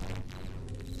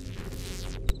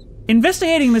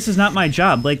 Investigating this is not my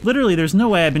job. Like, literally, there's no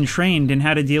way I've been trained in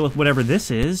how to deal with whatever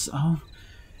this is. Oh.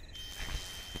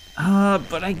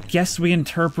 But I guess we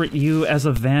interpret you as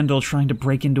a vandal trying to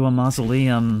break into a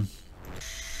mausoleum.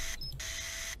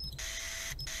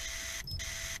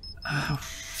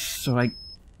 So I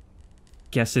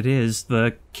guess it is.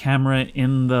 The camera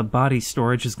in the body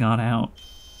storage has gone out.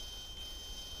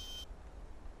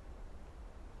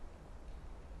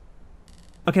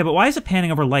 Okay, but why is it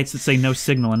panning over lights that say no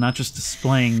signal and not just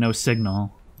displaying no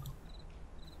signal?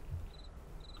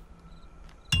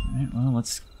 Alright, well,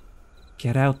 let's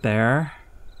get out there.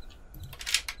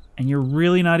 And you're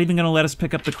really not even gonna let us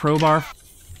pick up the crowbar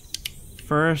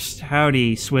first?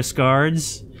 Howdy, Swiss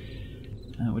guards.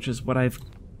 Which is what I've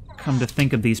come to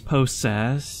think of these posts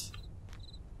as.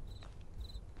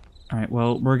 Alright,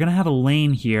 well, we're gonna have a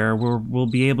lane here where we'll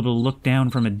be able to look down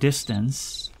from a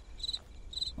distance.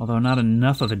 Although not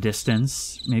enough of a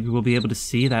distance. Maybe we'll be able to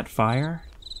see that fire?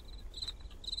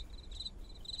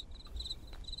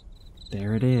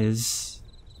 There it is.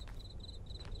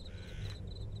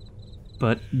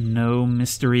 But no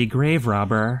mystery grave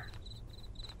robber.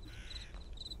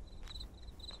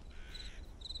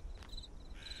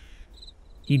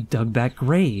 He dug that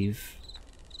grave.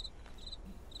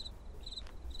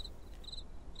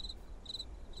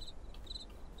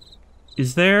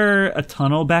 Is there a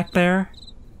tunnel back there?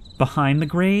 Behind the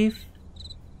grave?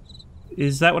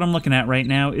 Is that what I'm looking at right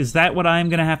now? Is that what I'm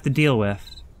gonna have to deal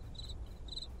with?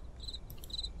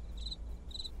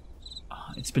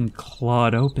 Oh, it's been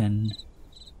clawed open.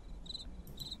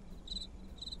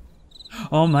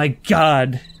 Oh my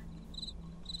god!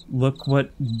 Look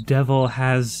what devil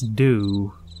has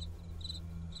do.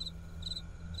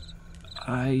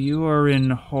 You are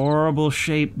in horrible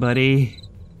shape, buddy.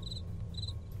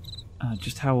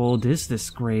 Just how old is this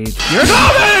grave? Your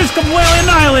comment is completely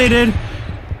annihilated!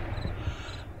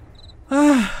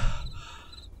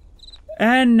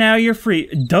 And now you're free.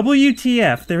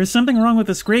 WTF, there is something wrong with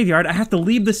this graveyard. I have to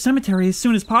leave the cemetery as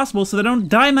soon as possible so that I don't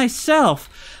die myself.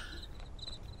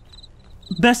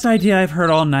 Best idea I've heard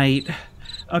all night.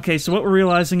 Okay, so what we're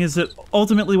realizing is that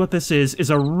ultimately what this is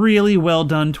a really well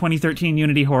done 2013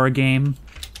 Unity horror game.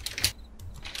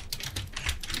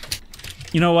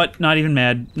 You know what? Not even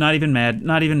mad. Not even mad.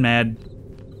 Not even mad.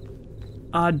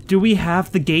 Do we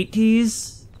have the gate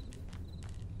keys?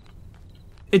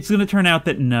 It's gonna turn out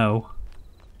that no.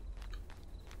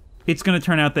 It's gonna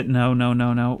turn out that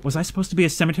no. Was I supposed to be a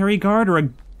cemetery guard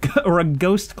or a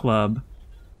ghost club?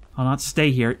 I'll not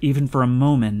stay here even for a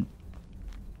moment.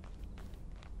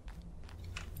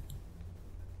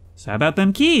 So how about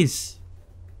them keys?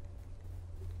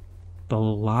 The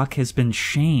lock has been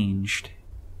changed.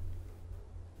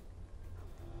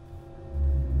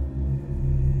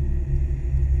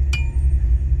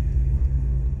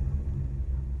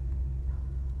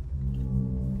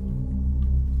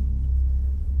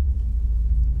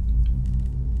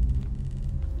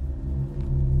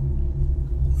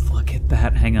 Look at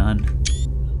that, hang on.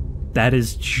 That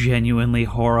is genuinely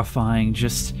horrifying,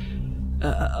 just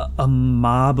a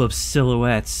mob of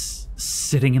silhouettes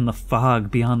sitting in the fog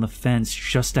beyond the fence,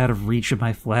 just out of reach of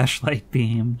my flashlight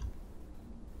beam.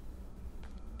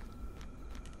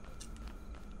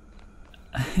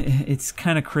 It's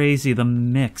kind of crazy, the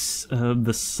mix of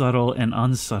the subtle and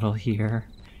unsubtle here.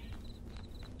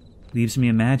 Leaves me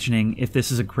imagining, if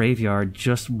this is a graveyard,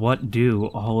 just what do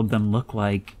all of them look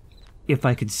like if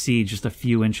I could see just a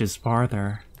few inches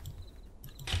farther.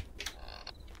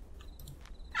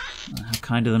 How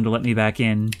kind of them to let me back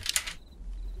in.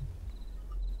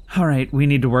 Alright, we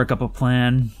need to work up a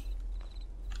plan.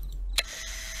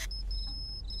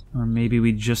 Or maybe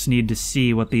we just need to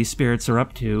see what these spirits are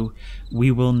up to.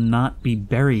 We will not be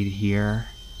buried here.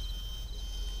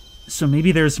 So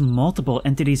maybe there's multiple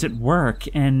entities at work,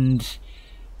 and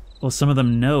well, some of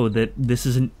them know that this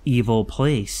is an evil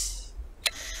place.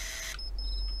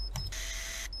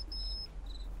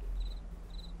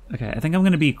 Okay, I think I'm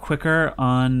going to be quicker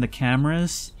on the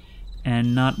cameras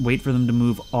and not wait for them to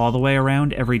move all the way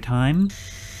around every time.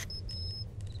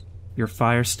 Your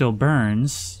fire still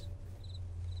burns.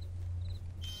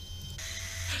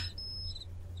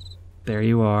 There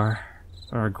you are.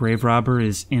 Our grave robber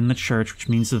is in the church, which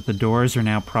means that the doors are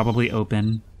now probably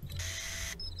open.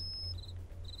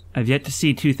 I've yet to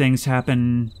see two things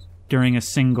happen during a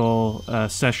single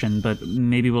session, but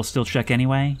maybe we'll still check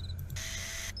anyway.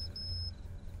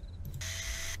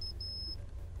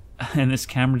 And this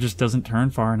camera just doesn't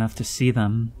turn far enough to see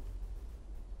them.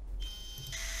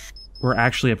 We're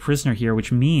actually a prisoner here,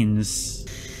 which means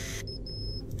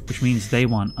they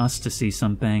want us to see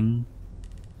something.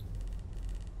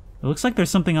 It looks like there's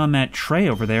something on that tray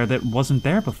over there that wasn't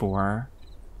there before.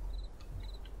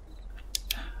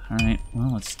 Alright,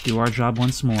 well, let's do our job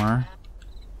once more.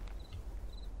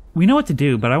 We know what to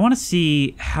do, but I want to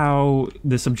see how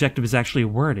this objective is actually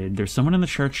worded. There's someone in the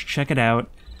church, check it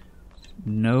out.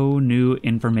 No new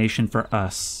information for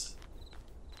us.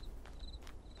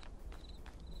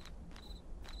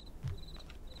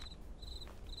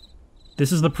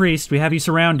 This is the priest, we have you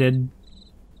surrounded.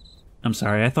 I'm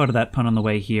sorry, I thought of that pun on the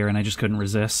way here and I just couldn't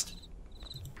resist.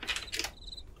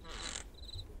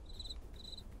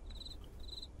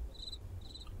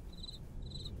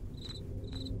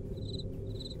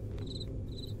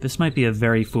 This might be a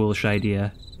very foolish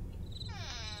idea.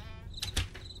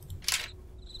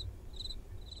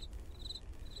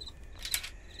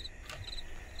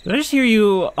 Did I just hear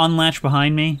you unlatch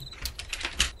behind me?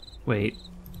 Wait.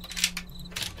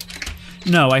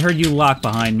 No, I heard you lock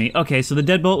behind me. Okay, so the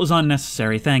deadbolt was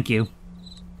unnecessary, thank you.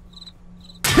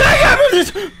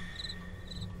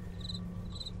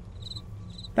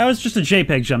 That was just a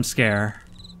JPEG jump scare.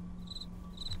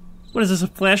 What is this, a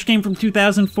Flash game from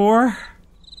 2004?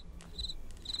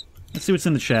 Let's see what's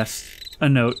in the chest. A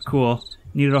note, cool.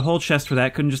 Needed a whole chest for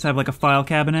that, couldn't just have like a file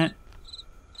cabinet.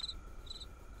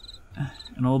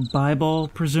 An old Bible,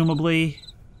 presumably.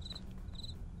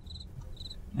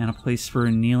 And a place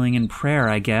for kneeling in prayer,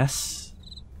 I guess.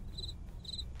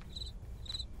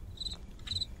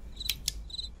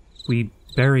 We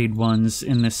buried ones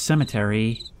in this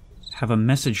cemetery have a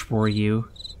message for you.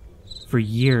 For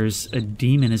years, a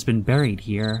demon has been buried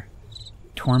here,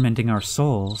 tormenting our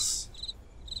souls.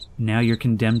 Now you're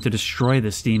condemned to destroy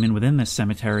this demon within this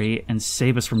cemetery and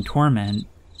save us from torment.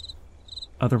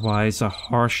 Otherwise, a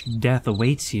harsh death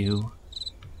awaits you.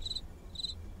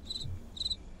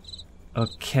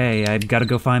 Okay, I've got to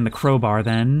go find the crowbar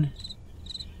then.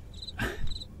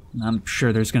 I'm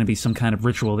sure there's going to be some kind of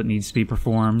ritual that needs to be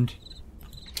performed.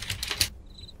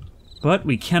 But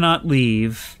we cannot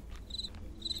leave.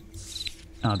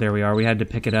 Oh, there we are. We had to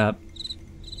pick it up.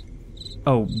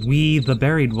 Oh, we, the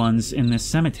buried ones in this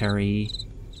cemetery.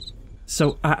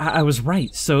 So, I was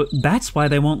right. So, that's why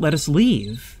they won't let us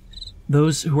leave.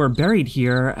 Those who are buried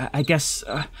here, I guess,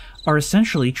 are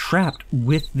essentially trapped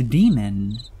with the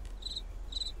demon.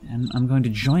 And I'm going to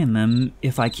join them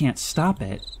if I can't stop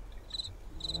it.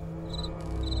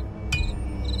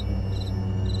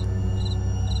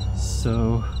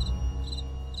 So...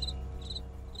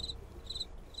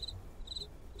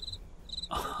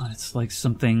 Oh, it's like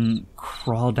something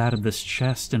crawled out of this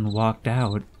chest and walked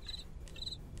out.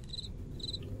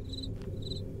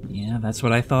 Yeah, that's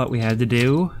what I thought we had to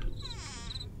do.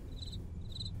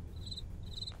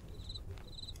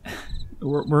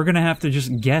 We're gonna have to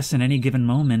just guess in any given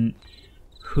moment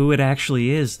who it actually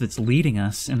is that's leading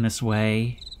us in this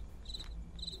way.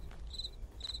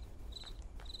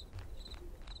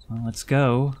 Well, let's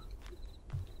go.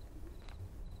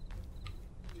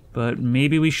 But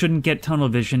maybe we shouldn't get tunnel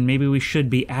vision. Maybe we should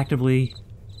be actively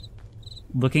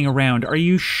looking around. Are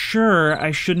you sure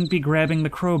I shouldn't be grabbing the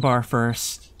crowbar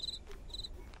first?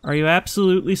 Are you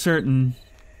absolutely certain?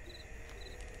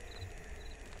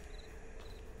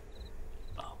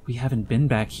 Oh, we haven't been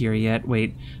back here yet.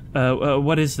 Wait,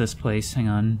 what is this place? Hang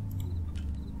on.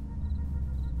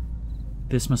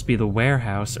 This must be the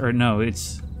warehouse. Or no,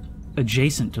 it's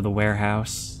adjacent to the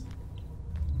warehouse.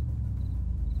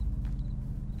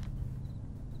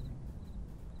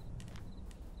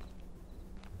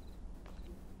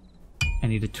 I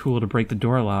need a tool to break the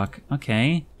door lock.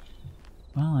 Okay.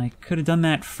 Well, I could have done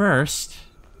that first.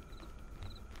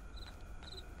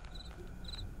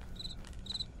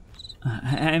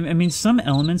 I mean, some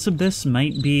elements of this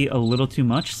might be a little too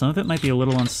much. Some of it might be a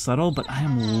little unsubtle, but I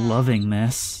am loving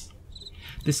this.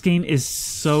 This game is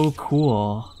so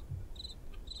cool.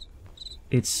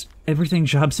 It's everything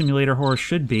Job Simulator Horror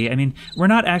should be. I mean, we're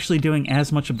not actually doing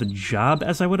as much of the job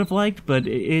as I would have liked, but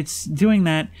it's doing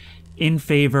that in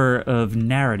favor of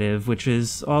narrative, which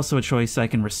is also a choice I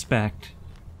can respect.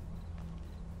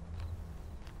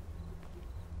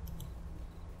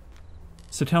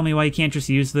 So tell me why you can't just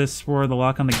use this for the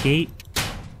lock on the gate.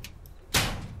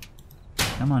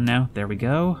 Come on now. There we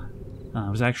go. I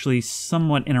was actually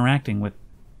somewhat interacting with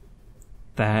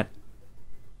that.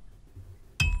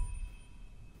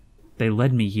 They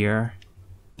led me here.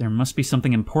 There must be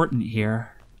something important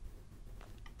here.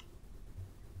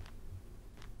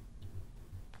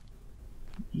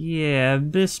 Yeah,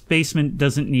 this basement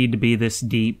doesn't need to be this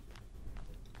deep.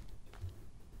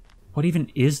 What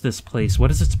even is this place? What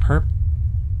is its purpose?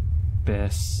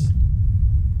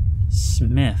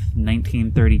 Smith,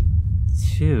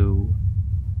 1932.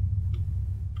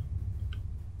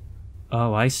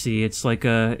 Oh, I see. It's like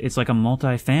a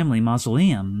multi-family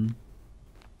mausoleum.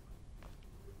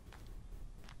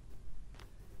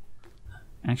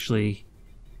 Actually,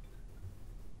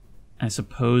 I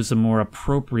suppose a more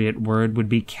appropriate word would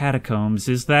be catacombs.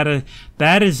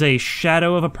 That is a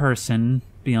shadow of a person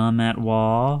beyond that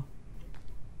wall.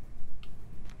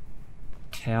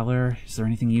 Taylor, is there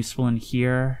anything useful in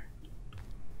here?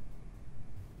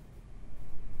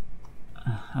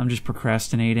 I'm just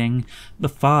procrastinating. The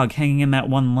fog hanging in that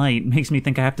one light makes me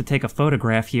think I have to take a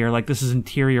photograph here, like this is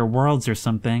Interior Worlds or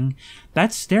something.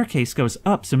 That staircase goes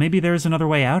up, so maybe there's another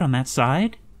way out on that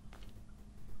side?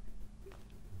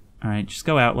 Alright, just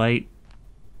go out, light.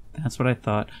 That's what I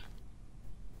thought.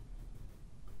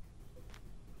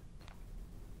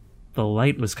 The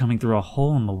light was coming through a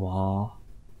hole in the wall.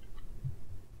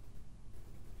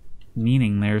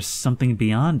 Meaning there's something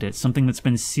beyond it, something that's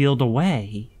been sealed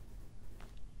away.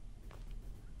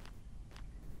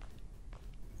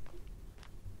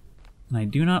 And I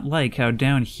do not like how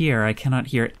down here I cannot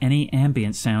hear any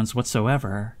ambient sounds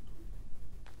whatsoever.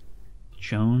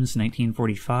 Jones,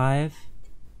 1945.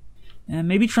 And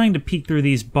maybe trying to peek through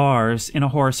these bars in a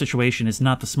horror situation is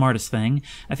not the smartest thing.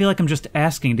 I feel like I'm just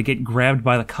asking to get grabbed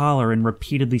by the collar and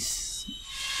repeatedly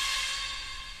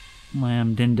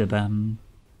slammed into them.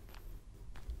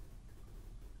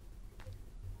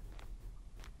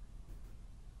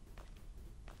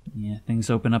 Yeah, things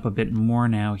open up a bit more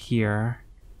now here.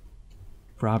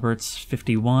 Roberts,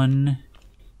 51.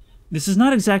 This is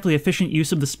not exactly efficient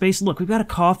use of the space. Look, we've got a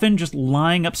coffin just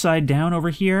lying upside down over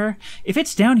here. If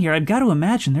it's down here, I've got to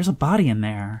imagine there's a body in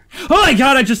there. Oh my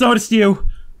god, I just noticed you!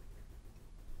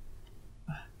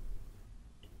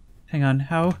 Hang on,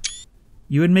 how...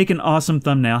 You would make an awesome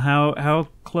thumbnail. How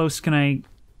close can I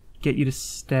get you to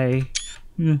stay?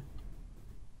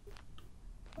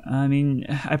 I mean,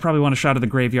 I probably want a shot of the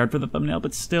graveyard for the thumbnail,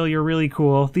 but still, you're really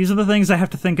cool. These are the things I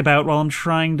have to think about while I'm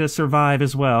trying to survive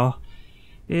as well.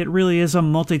 It really is a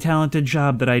multi-talented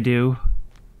job that I do.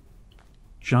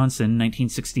 Johnson,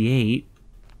 1968.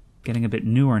 Getting a bit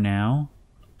newer now.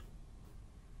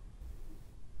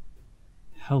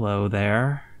 Hello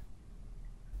there.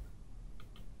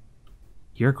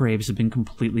 Your graves have been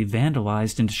completely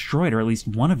vandalized and destroyed, or at least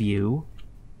one of you.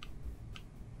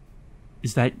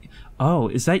 Is that... Oh,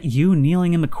 is that you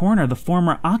kneeling in the corner, the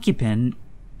former occupant?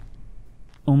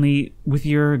 Only, with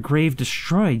your grave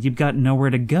destroyed, you've got nowhere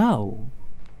to go.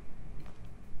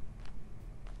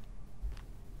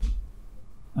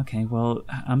 Okay, well,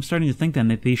 I'm starting to think then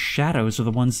that these shadows are the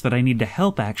ones that I need to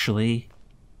help, actually.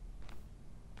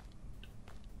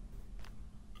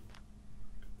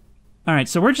 Alright,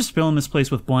 so we're just filling this place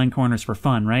with blind corners for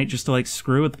fun, right? Just to, like,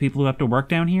 screw with the people who have to work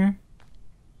down here?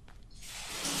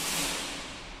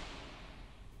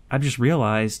 I've just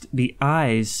realized the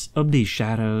eyes of these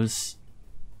shadows,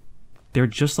 they're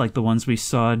just like the ones we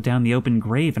saw down the open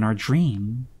grave in our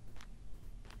dream.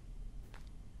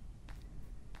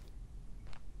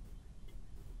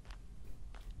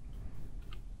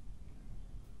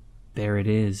 There it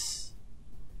is.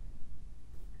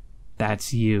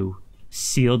 That's you,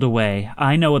 sealed away.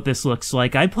 I know what this looks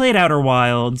like. I played Outer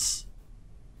Wilds.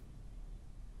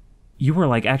 You were,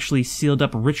 like, actually sealed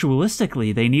up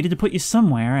ritualistically. They needed to put you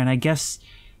somewhere, and I guess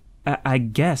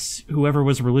whoever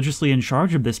was religiously in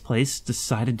charge of this place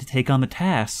decided to take on the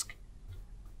task.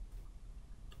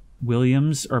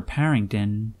 Williams or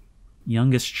Parrington,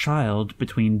 youngest child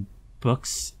between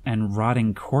books and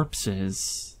rotting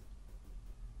corpses.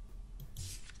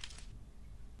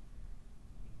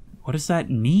 What does that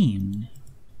mean?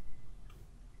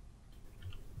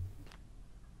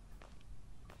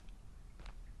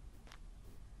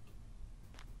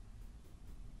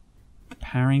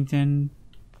 Parrington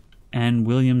and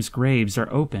Williams' graves are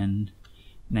open,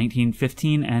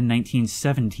 1915 and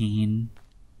 1917.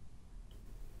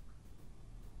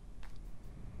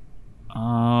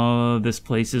 Oh, this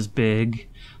place is big.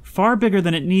 Far bigger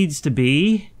than it needs to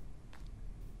be.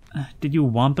 Did you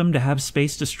want them to have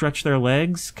space to stretch their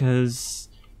legs? 'Cause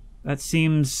that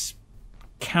seems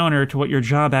counter to what your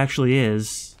job actually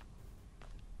is.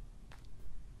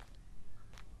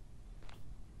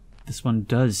 This one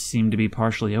does seem to be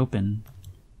partially open.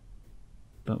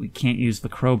 But we can't use the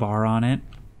crowbar on it.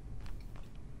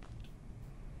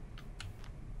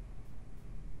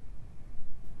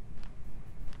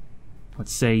 What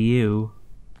say you?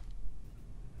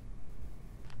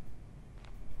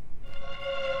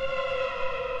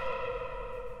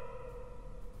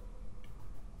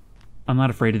 I'm not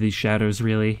afraid of these shadows,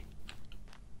 really.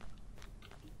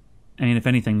 I mean, if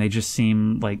anything, they just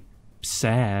seem, like,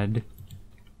 sad.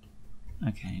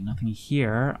 Okay, nothing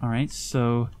here. Alright,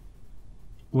 so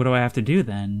what do I have to do,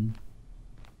 then?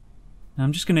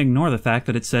 I'm just going to ignore the fact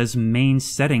that it says main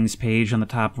settings page on the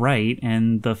top right,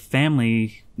 and the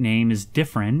family name is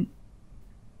different.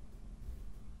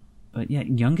 But yeah,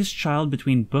 youngest child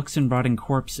between books and rotting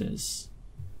corpses.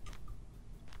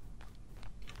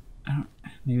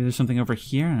 Maybe there's something over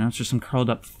here? I don't know, it's just some curled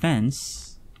up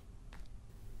fence.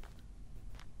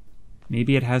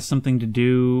 Maybe it has something to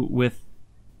do with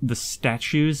the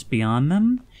statues beyond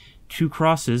them? 2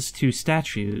 crosses, 2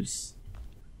 statues.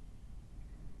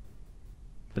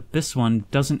 But this one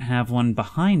doesn't have one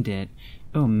behind it.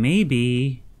 Oh,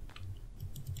 maybe...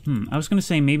 I was gonna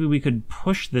say maybe we could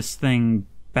push this thing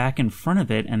back in front of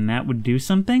it and that would do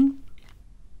something?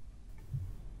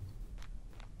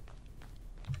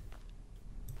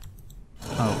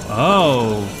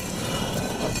 Oh.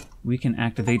 We can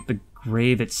activate the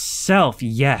grave itself.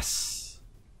 Yes.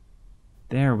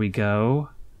 There we go.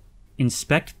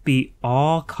 Inspect the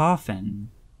all coffin.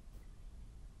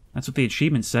 That's what the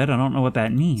achievement said. I don't know what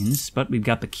that means, but we've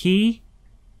got the key,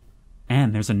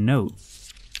 and there's a note.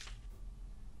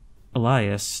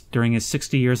 Elias, during his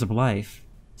 60 years of life,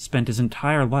 spent his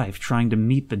entire life trying to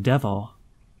meet the devil,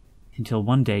 until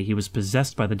one day he was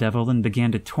possessed by the devil and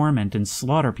began to torment and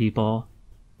slaughter people.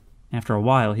 After a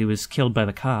while, he was killed by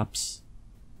the cops.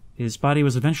 His body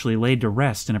was eventually laid to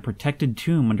rest in a protected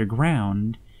tomb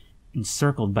underground,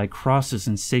 encircled by crosses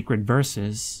and sacred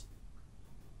verses.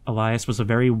 Elias was a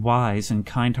very wise and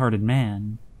kind-hearted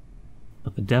man,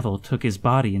 but the devil took his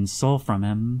body and soul from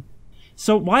him.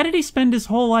 So why did he spend his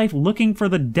whole life looking for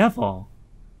the devil?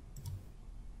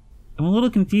 I'm a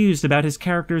little confused about his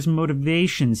character's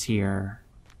motivations here.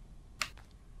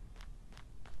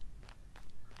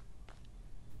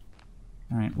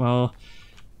 Alright, well,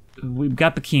 we've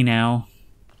got the key now.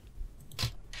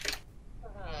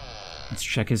 Let's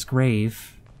check his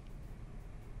grave.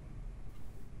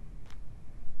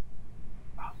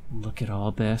 Oh, look at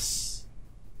all this.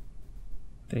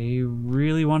 They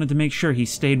really wanted to make sure he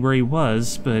stayed where he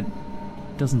was, but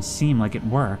it doesn't seem like it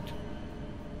worked.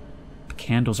 The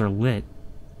candles are lit,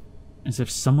 as if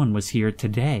someone was here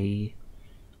today.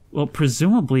 Well,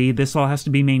 presumably this all has to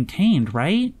be maintained,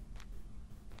 right?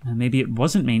 Maybe it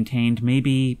wasn't maintained,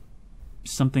 maybe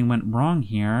something went wrong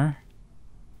here.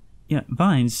 Yeah,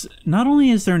 Vines, not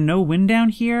only is there no wind down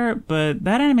here, but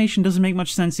that animation doesn't make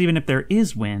much sense even if there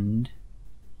is wind.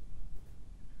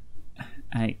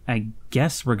 I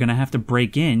guess we're gonna have to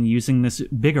break in using this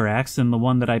bigger axe than the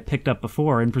one that I picked up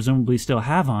before and presumably still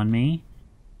have on me.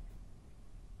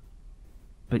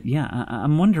 But yeah,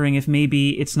 I'm wondering if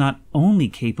maybe it's not only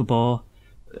capable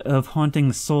of haunting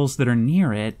the souls that are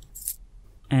near it,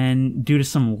 and due to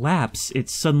some lapse,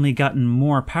 it's suddenly gotten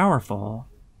more powerful.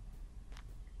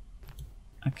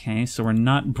 Okay, so we're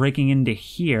not breaking into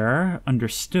here.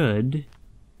 Understood.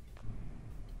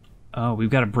 Oh, we've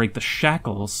got to break the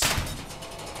shackles.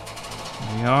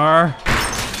 There we are.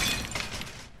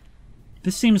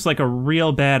 This seems like a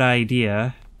real bad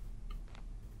idea.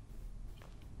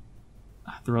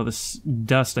 Through all this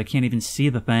dust, I can't even see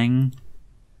the thing.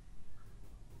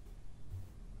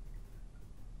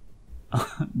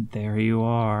 There you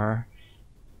are.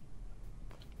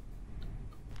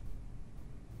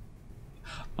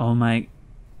 Oh my...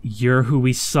 You're who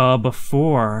we saw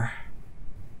before.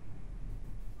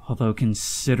 Although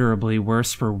considerably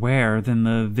worse for wear than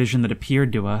the vision that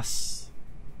appeared to us.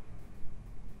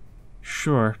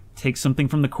 Sure, take something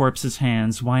from the corpse's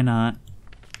hands, why not?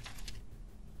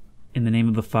 In the name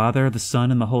of the Father, the Son,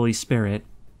 and the Holy Spirit.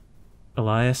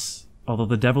 Elias, although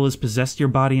the devil has possessed your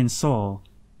body and soul,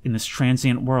 in this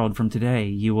transient world from today,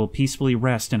 you will peacefully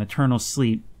rest in eternal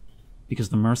sleep, because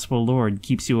the merciful Lord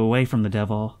keeps you away from the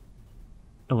devil.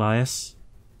 Elias,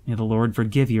 may the Lord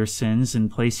forgive your sins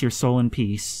and place your soul in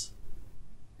peace.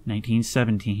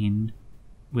 1917,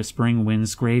 Whispering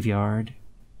Winds Graveyard.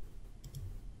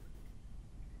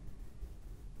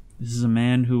 This is a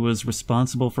man who was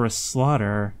responsible for a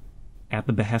slaughter at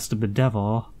the behest of the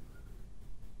devil.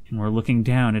 And we're looking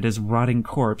down at his rotting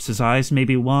corpse. His eyes may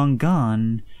be long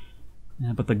gone,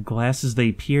 but the glasses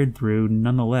they peered through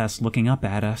nonetheless looking up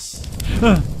at us.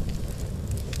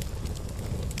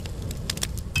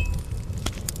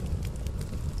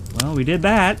 Well, we did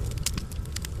that.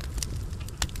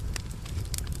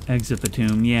 Exit the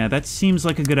tomb. Yeah, that seems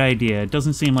like a good idea. It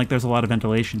doesn't seem like there's a lot of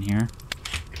ventilation here.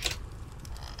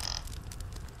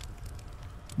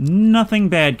 Nothing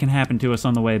bad can happen to us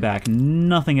on the way back.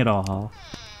 Nothing at all.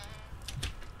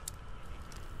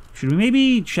 Should we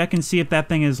maybe check and see if that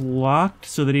thing is locked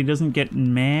so that he doesn't get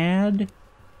mad?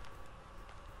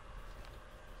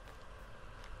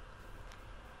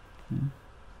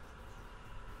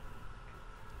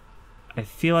 I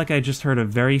feel like I just heard a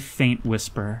very faint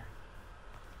whisper.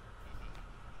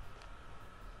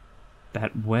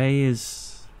 That way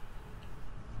is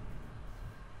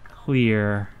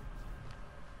clear.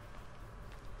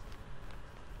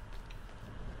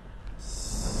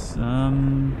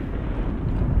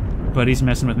 Buddy's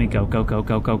messing with me. Go, go, go,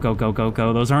 go, go, go, go, go,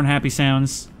 go. Those aren't happy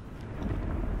sounds.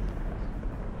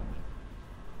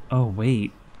 Oh,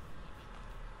 wait.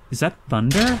 Is that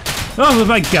thunder? Oh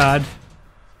my god!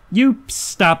 You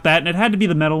stop that, and it had to be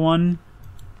the metal one.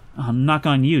 I'll knock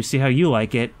on you, see how you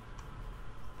like it.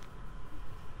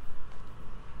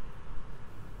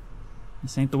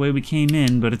 This ain't the way we came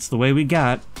in, but it's the way we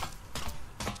got.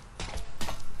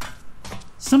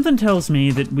 Something tells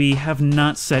me that we have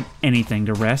not set anything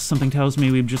to rest. Something tells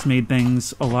me we've just made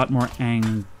things a lot more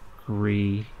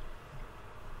angry.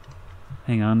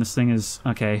 Hang on, this thing is...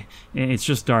 okay, it's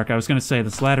just dark. I was gonna say,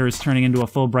 this ladder is turning into a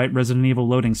full bright Resident Evil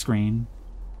loading screen.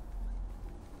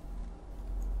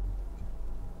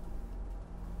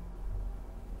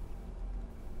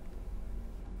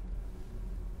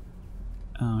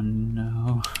 Oh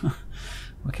no.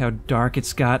 Look how dark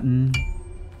it's gotten.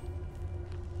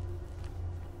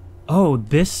 Oh,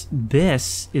 this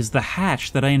is the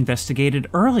hatch that I investigated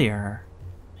earlier.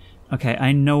 Okay,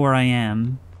 I know where I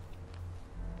am.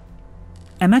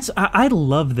 And that's, I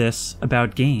love this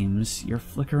about games. You're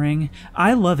flickering.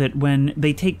 I love it when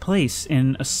they take place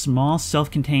in a small,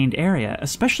 self-contained area,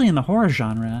 especially in the horror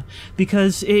genre,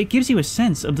 because it gives you a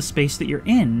sense of the space that you're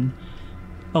in,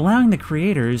 allowing the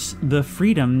creators the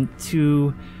freedom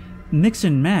to mix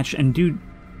and match and do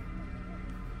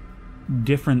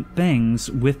different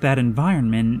things with that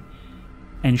environment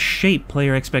and shape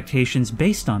player expectations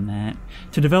based on that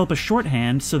to develop a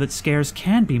shorthand so that scares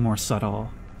can be more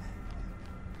subtle.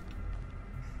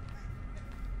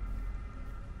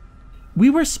 We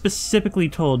were specifically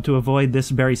told to avoid this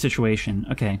very situation.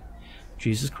 Okay.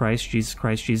 Jesus Christ, Jesus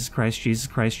Christ, Jesus Christ, Jesus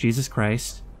Christ, Jesus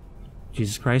Christ.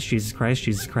 Jesus Christ, Jesus Christ,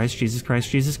 Jesus Christ, Jesus Christ,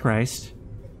 Jesus Christ.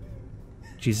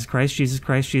 Jesus Christ, Jesus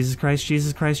Christ, Jesus Christ,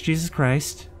 Jesus Christ, Jesus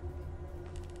Christ.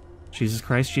 Jesus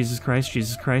Christ, Jesus Christ,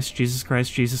 Jesus Christ, Jesus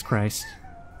Christ, Jesus Christ.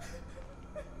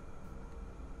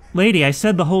 Lady, I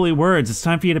said the holy words. It's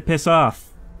time for you to piss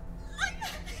off.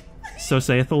 So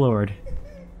saith the Lord.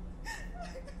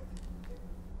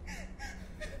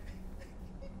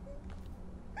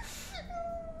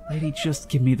 Lady, just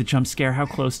give me the jump scare. How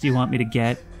close do you want me to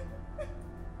get?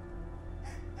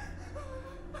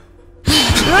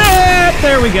 Ah,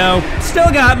 there we go.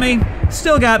 Still got me.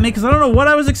 Still got me, because I don't know what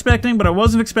I was expecting, but I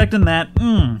wasn't expecting that.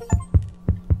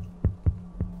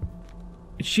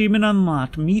 Achievement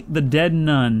unlocked. Meet the dead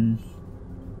nun.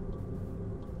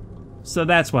 So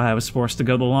that's why I was forced to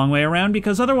go the long way around,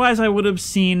 because otherwise I would have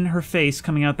seen her face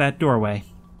coming out that doorway.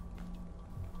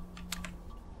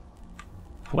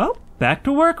 Well, back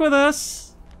to work with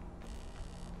us.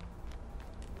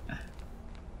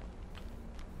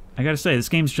 I gotta say, this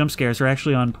game's jump scares are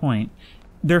actually on point.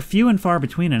 They're few and far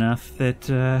between enough that,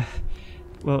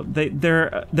 well,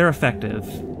 they're effective.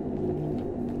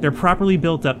 They're properly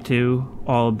built up to,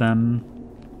 all of them.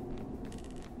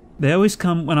 They always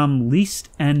come when I'm least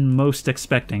and most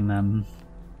expecting them.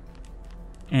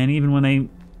 And even when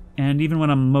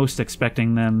I'm most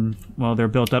expecting them, well, they're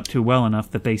built up to well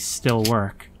enough that they still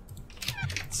work.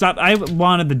 Stop, I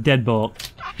wanted the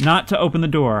deadbolt, not to open the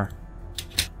door.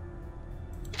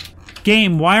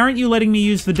 Game, why aren't you letting me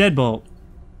use the deadbolt?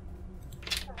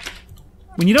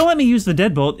 When you don't let me use the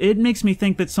deadbolt, it makes me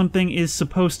think that something is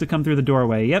supposed to come through the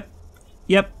doorway. Yep.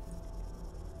 Yep.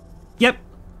 Yep.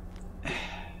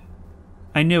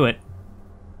 I knew it.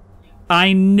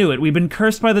 I knew it. We've been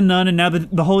cursed by the nun, and now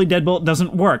the holy deadbolt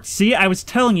doesn't work. See, I was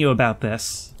telling you about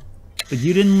this. But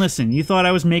you didn't listen. You thought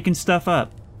I was making stuff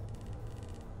up.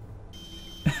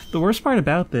 The worst part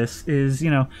about this is, you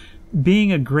know,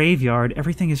 being a graveyard,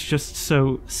 everything is just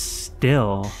so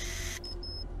still.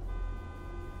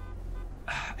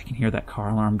 I can hear that car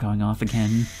alarm going off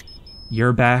again.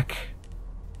 You're back.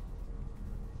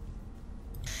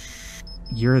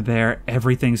 You're there.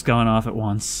 Everything's going off at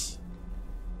once.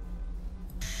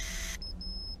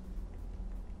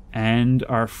 And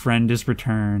our friend is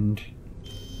returned.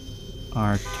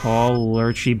 Our tall,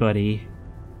 lurchy buddy.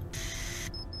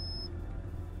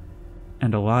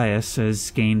 And Elias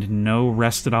has gained no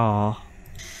rest at all.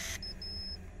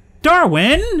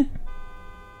 Darwin!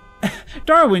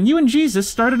 Darwin, you and Jesus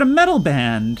started a metal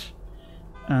band!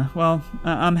 Well,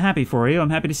 I'm happy for you. I'm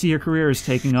happy to see your career is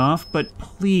taking off, but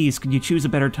please, could you choose a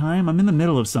better time? I'm in the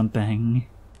middle of something.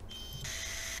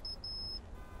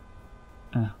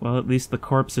 Well, at least the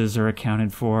corpses are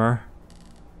accounted for.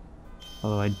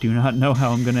 Although I do not know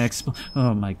how I'm gonna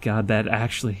oh my god, that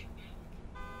actually...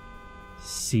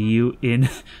 See you in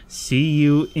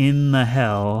the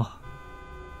hell.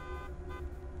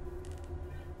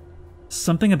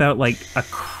 Something about, like, a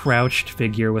crouched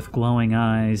figure with glowing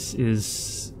eyes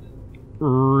is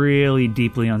really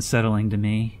deeply unsettling to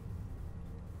me.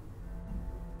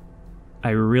 I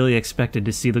really expected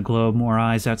to see the glow of more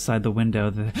eyes outside the window.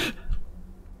 The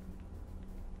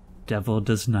devil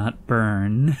does not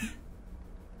burn.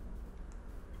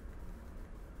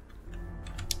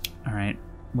 Alright,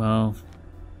 well,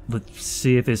 let's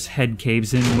see if his head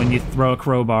caves in when you throw a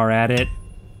crowbar at it.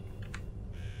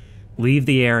 Leave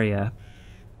the area.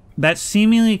 That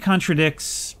seemingly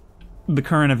contradicts the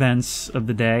current events of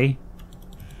the day.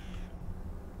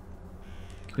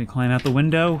 Can we climb out the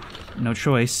window? No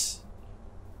choice.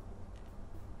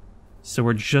 So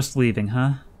we're just leaving,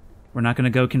 huh? We're not gonna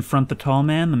go confront the tall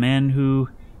man, the man who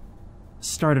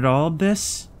started all of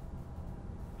this?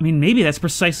 I mean, maybe that's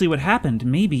precisely what happened.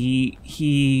 Maybe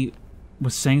he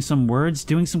was saying some words,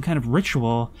 doing some kind of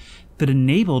ritual that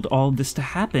enabled all of this to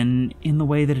happen in the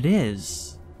way that it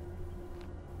is.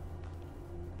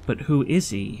 But who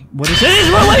is he? What is his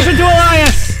relation to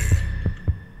Elias?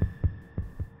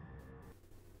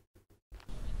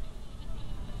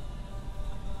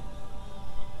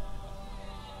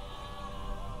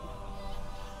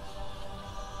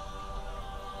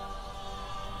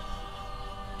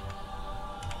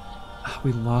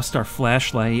 We lost our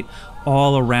flashlight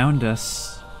all around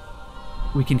us.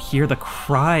 We can hear the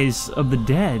cries of the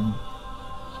dead.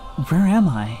 Where am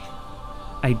I?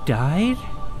 I died?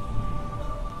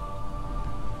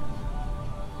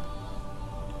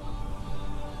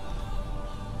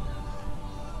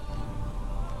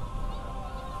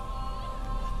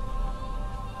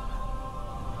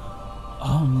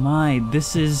 Oh my,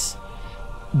 this is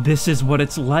what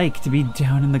it's like to be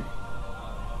down in the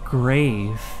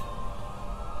grave.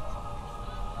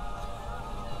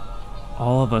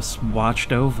 All of us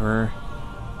watched over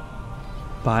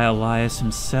by Elias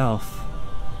himself.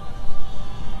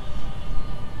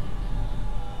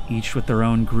 Each with their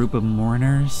own group of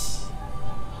mourners,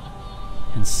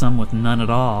 and some with none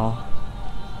at all.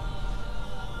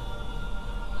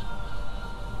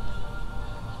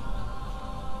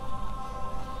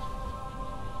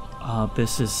 Oh,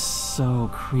 this is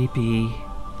so creepy.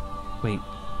 Wait,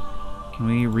 can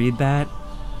we read that?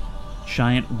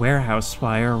 Giant warehouse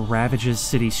fire ravages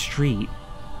city street.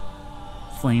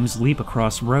 Flames leap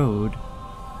across road.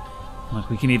 Look,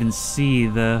 we can even see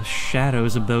the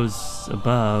shadows of those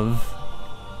above.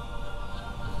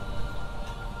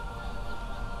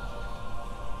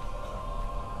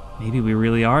 Maybe we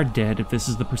really are dead if this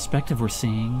is the perspective we're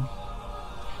seeing.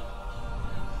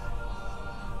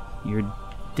 You're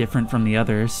different from the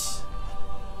others.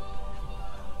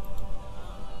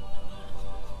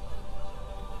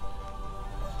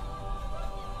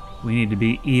 We need to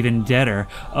be even deader.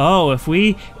 Oh, if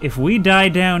we die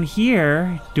down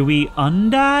here, do we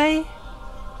undie?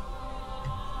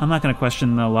 I'm not gonna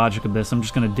question the logic of this. I'm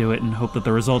just gonna do it and hope that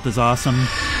the result is awesome.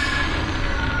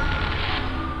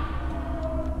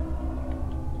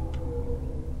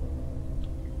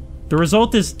 The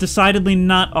result is decidedly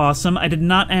not awesome. I did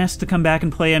not ask to come back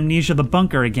and play Amnesia the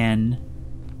Bunker again.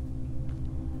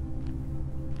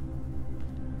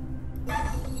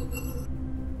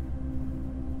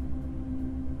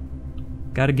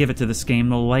 Gotta give it to this game,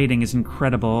 the lighting is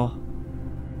incredible.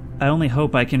 I only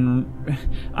hope I can...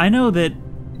 I know that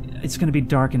it's gonna be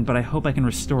darkened, but I hope I can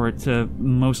restore it to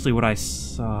mostly what I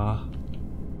saw.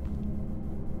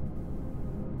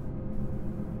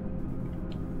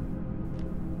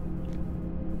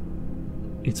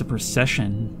 It's a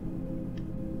procession.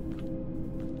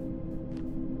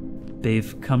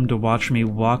 They've come to watch me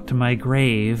walk to my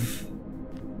grave.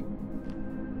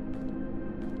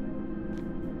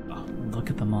 Look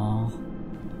at them all.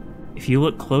 If you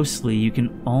look closely, you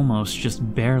can almost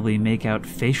just barely make out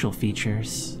facial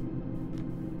features.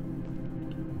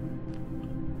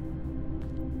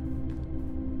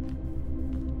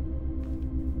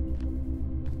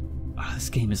 Oh, this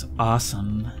game is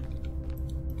awesome.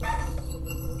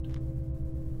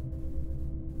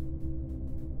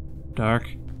 Dark.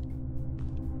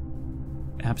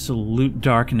 Absolute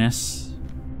darkness.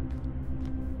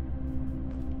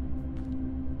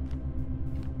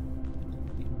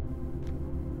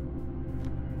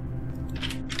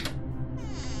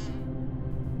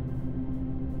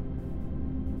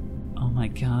 Oh my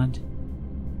god.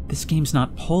 This game's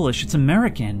not Polish, it's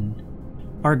American.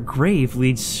 Our grave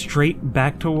leads straight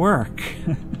back to work.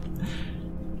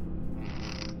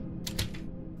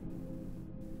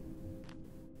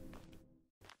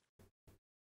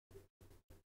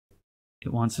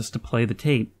 It wants us to play the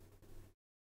tape.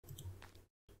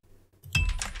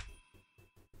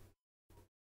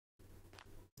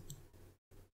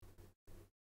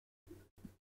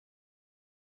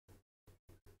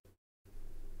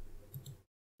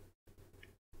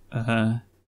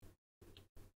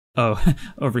 Oh,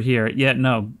 over here. Yeah,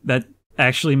 no, that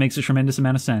actually makes a tremendous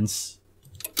amount of sense.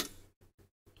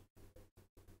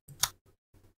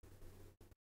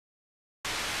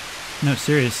 No,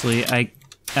 seriously, I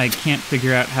can't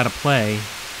figure out how to play.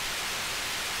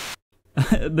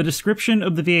 The description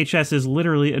of the VHS is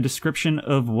literally a description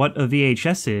of what a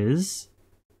VHS is.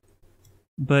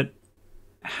 But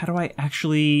how do I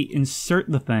actually insert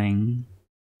the thing?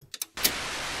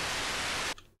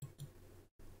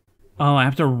 Oh, I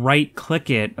have to right-click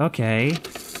it. Okay.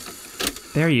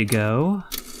 There you go.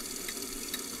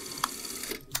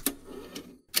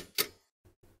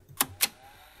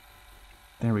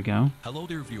 There we go. Hello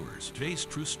there, viewers. Today's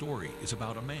true story is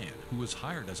about a man who was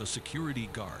hired as a security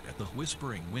guard at the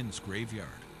Whispering Winds graveyard.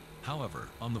 However,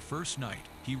 on the first night,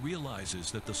 he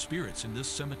realizes that the spirits in this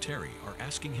cemetery are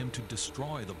asking him to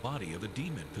destroy the body of a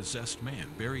demon-possessed man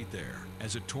buried there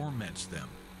as it torments them.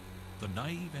 The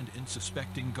naive and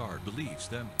unsuspecting guard believes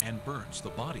them and burns the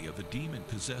body of the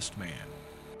demon-possessed man.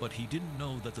 But he didn't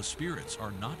know that the spirits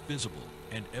are not visible,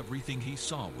 and everything he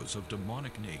saw was of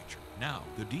demonic nature. Now,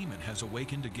 the demon has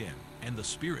awakened again, and the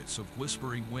spirits of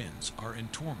Whispering Winds are in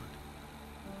torment.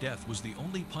 Death was the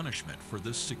only punishment for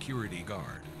this security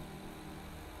guard.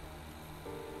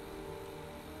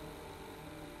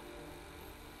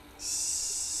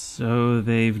 So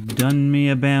they've done me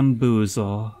a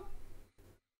bamboozle.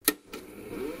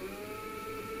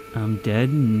 I'm dead,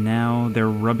 and now they're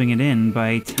rubbing it in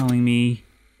by telling me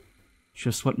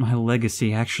just what my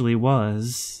legacy actually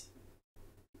was.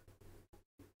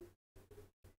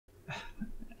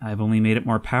 I've only made it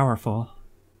more powerful.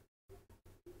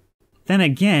 Then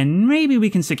again, maybe we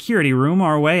can security room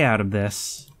our way out of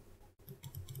this.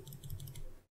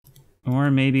 Or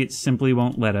maybe it simply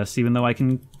won't let us, even though I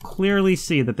can clearly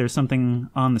see that there's something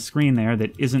on the screen there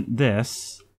that isn't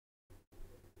this.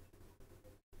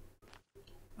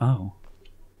 Oh.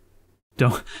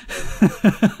 Don't...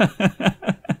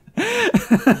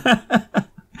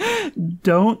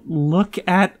 Don't look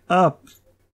at up.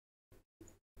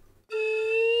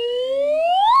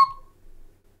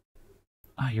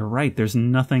 Oh, you're right, there's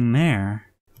nothing there.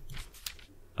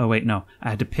 Oh wait, no, I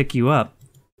had to pick you up.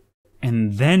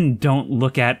 And then don't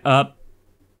look at up.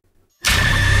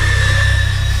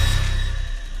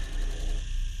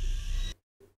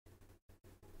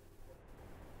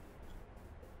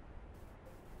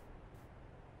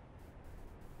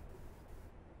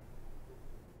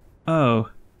 Oh,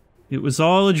 it was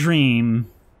all a dream.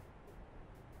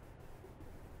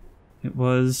 It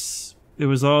was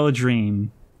all a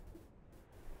dream.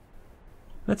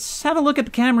 Let's have a look at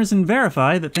the cameras and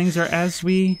verify that things are as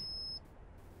we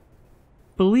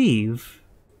believe.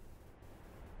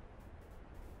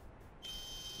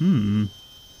 You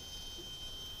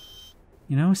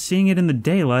know, seeing it in the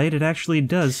daylight, it actually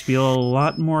does feel a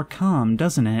lot more calm,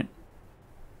 doesn't it?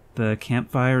 The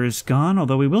campfire is gone,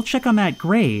 although we will check on that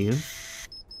grave.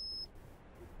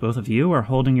 Both of you are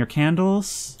holding your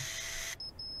candles.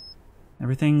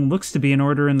 Everything looks to be in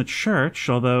order in the church,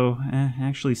 although,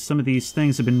 actually some of these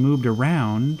things have been moved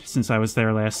around since I was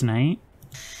there last night.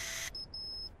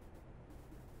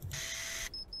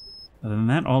 Other than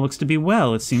that, all looks to be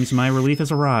well. It seems my relief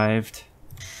has arrived.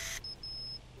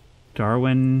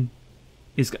 Darwin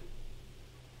is...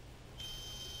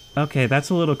 Okay, that's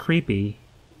a little creepy.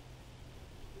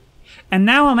 And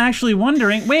now I'm actually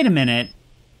wondering, wait a minute.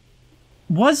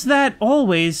 Was that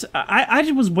always...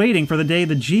 I was waiting for the day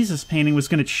the Jesus painting was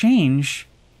going to change.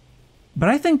 But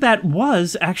I think that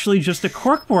was actually just a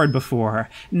corkboard before.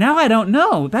 Now I don't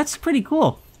know. That's pretty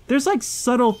cool. There's like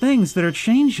subtle things that are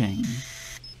changing.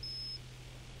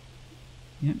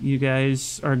 Yep, you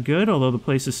guys are good, although the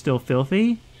place is still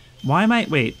filthy. Why am I...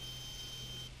 Wait.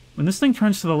 When this thing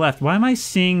turns to the left, why am I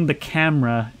seeing the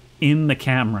camera in the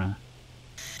camera?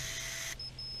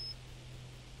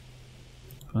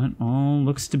 But all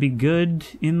looks to be good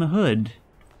in the hood.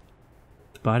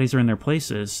 The bodies are in their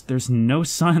places. There's no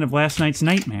sign of last night's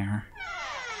nightmare.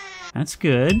 That's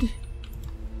good.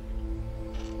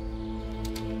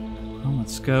 Well,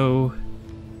 let's go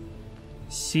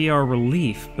see our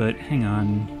relief, but hang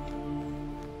on.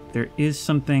 There is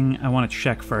something I want to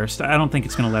check first. I don't think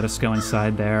it's going to let us go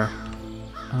inside there.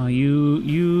 Oh,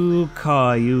 you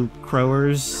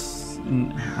crowers.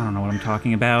 I don't know what I'm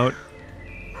talking about.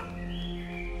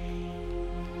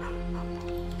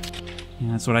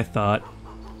 Yeah, that's what I thought.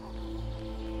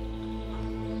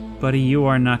 Buddy, you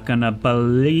are not gonna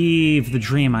believe the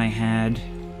dream I had.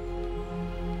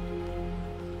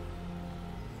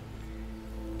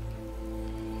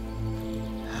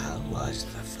 How was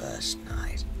the first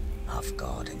night of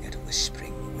guarding at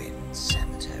Whispering Wind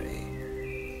Cemetery?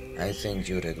 I think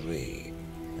you'd agree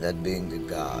that being the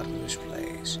guard in this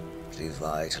place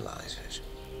revitalizes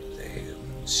the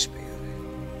human spirit.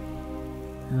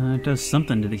 It does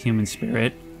something to the human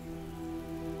spirit.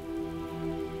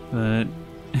 But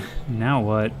now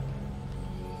what?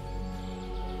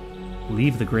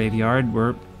 Leave the graveyard.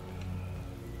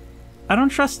 I don't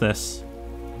trust this.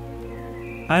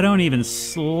 I don't even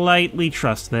slightly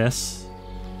trust this.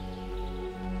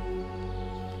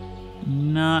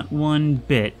 Not one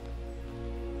bit.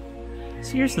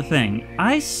 So here's the thing.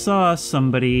 I saw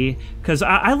somebody, because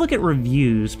I look at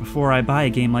reviews before I buy a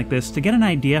game like this to get an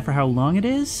idea for how long it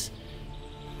is.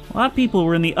 A lot of people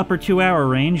were in the upper 2-hour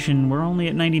range, and we're only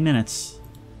at 90 minutes.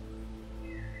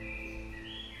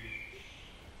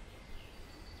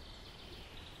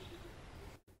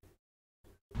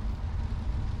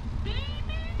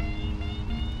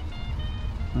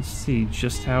 Let's see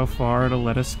just how far it'll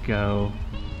let us go.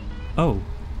 Oh.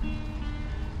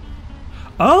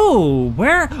 Oh,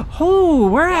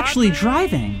 we're actually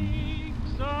driving.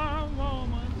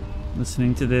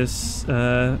 Listening to this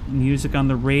music on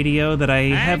the radio that I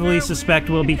heavily suspect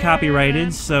will be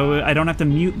copyrighted, so I don't have to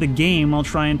mute the game. I'll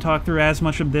try and talk through as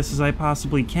much of this as I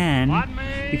possibly can,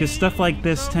 because stuff like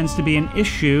this tends to be an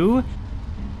issue.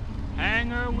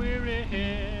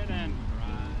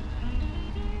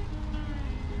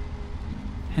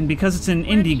 And because it's an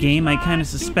indie game, I kind of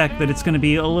suspect that it's going to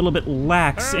be a little bit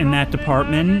lax in that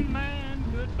department.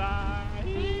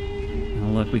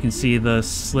 Oh, look, we can see the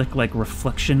slick, like,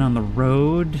 reflection on the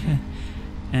road.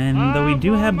 And though we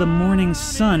do have the morning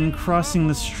sun crossing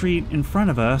the street in front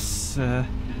of us, it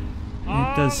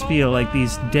does feel like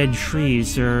these dead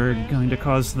trees are going to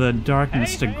cause the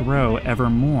darkness to grow ever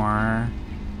more.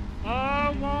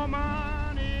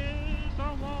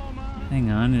 Hang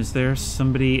on, is there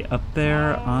somebody up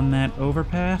there on that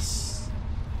overpass?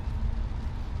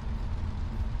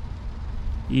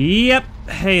 Yep!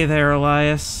 Hey there,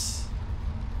 Elias.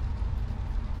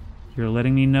 You're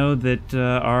letting me know that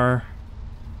our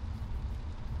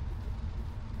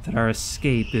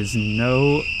escape is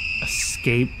no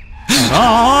escape at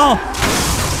all!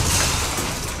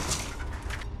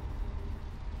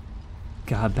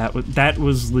 God, that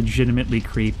was legitimately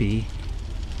creepy.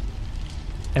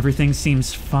 Everything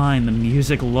seems fine. The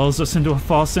music lulls us into a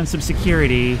false sense of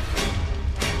security.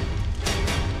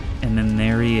 And then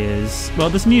there he is. Well,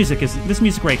 this music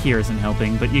right here isn't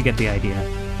helping, but you get the idea.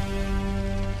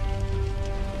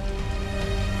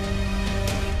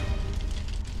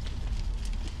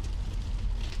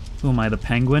 Who am I, the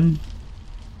penguin?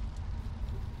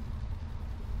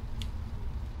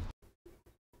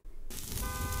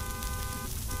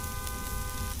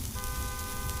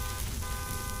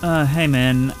 Hey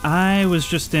man, I was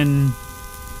just in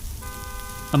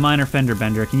a minor fender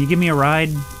bender. Can you give me a ride?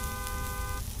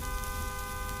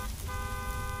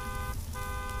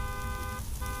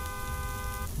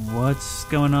 What's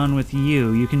going on with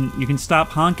you? You can stop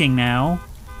honking now.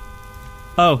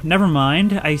 Oh, never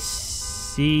mind. I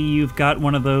see you've got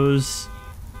one of those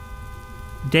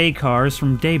day cars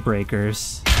from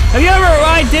Daybreakers. Have you ever...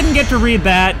 I didn't get to read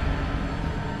that.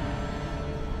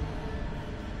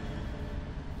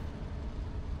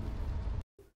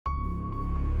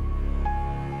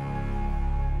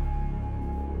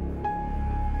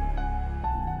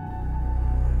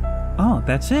 Oh,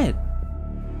 that's it.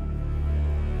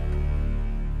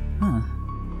 Huh.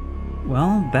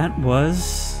 Well, that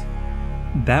was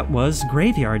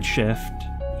Graveyard Shift.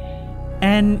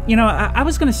 And, you know, I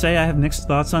was gonna say I have mixed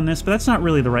thoughts on this, but that's not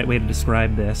really the right way to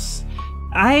describe this.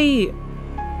 I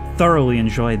thoroughly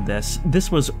enjoyed this.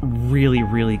 This was really,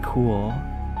 really cool.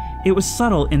 It was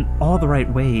subtle in all the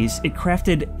right ways. It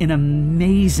crafted an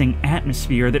amazing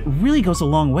atmosphere that really goes a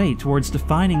long way towards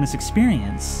defining this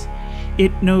experience.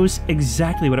 It knows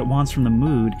exactly what it wants from the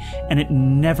mood, and it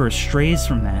never strays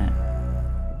from that.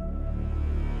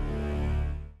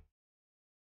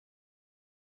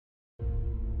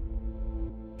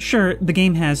 Sure, the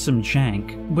game has some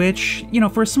jank, which, you know,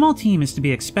 for a small team is to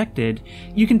be expected.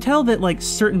 You can tell that, like,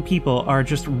 certain people are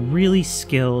just really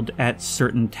skilled at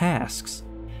certain tasks.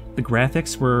 The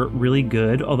graphics were really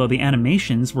good, although the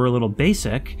animations were a little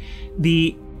basic.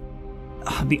 The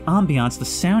ambiance, the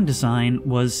sound design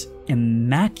was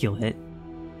immaculate.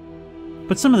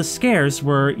 But some of the scares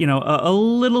were, you know, a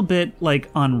little bit, like,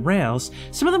 on rails.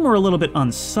 Some of them were a little bit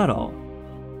unsubtle.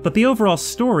 But the overall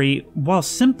story, while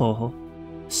simple,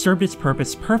 served its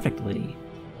purpose perfectly.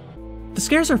 The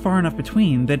scares are far enough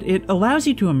between that it allows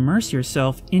you to immerse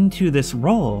yourself into this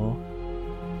role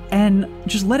and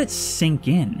just let it sink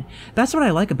in. That's what I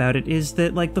like about it, is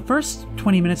that, like, the first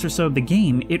 20 minutes or so of the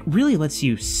game, it really lets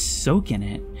you soak in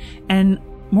it. And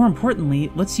more importantly,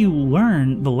 lets you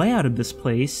learn the layout of this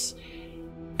place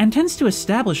and tends to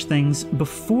establish things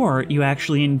before you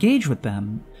actually engage with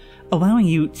them, allowing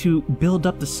you to build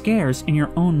up the scares in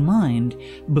your own mind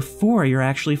before you're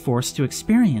actually forced to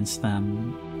experience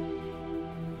them.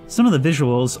 Some of the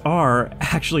visuals are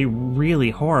actually really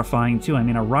horrifying too. I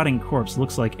mean, a rotting corpse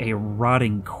looks like a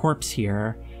rotting corpse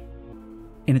here.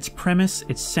 In its premise,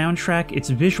 its soundtrack, its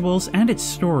visuals, and its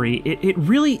story, it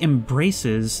really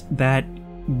embraces that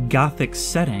Gothic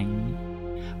setting.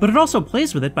 But it also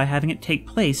plays with it by having it take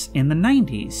place in the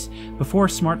 90s, before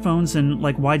smartphones and,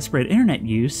 like, widespread internet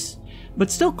use,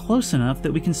 but still close enough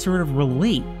that we can sort of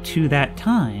relate to that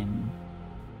time.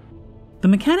 The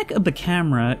mechanic of the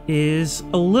camera is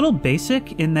a little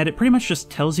basic in that it pretty much just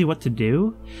tells you what to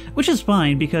do, which is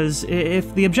fine because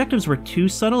if the objectives were too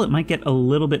subtle, it might get a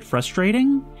little bit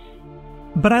frustrating.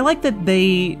 But I like that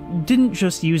they didn't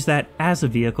just use that as a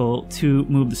vehicle to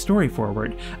move the story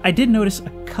forward. I did notice a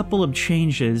couple of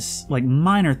changes, like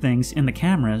minor things, in the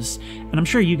cameras, and I'm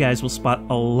sure you guys will spot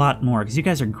a lot more, because you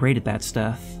guys are great at that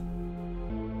stuff.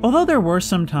 Although there were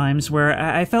some times where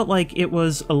I felt like it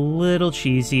was a little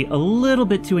cheesy, a little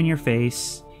bit too in your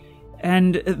face,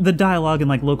 and the dialogue and,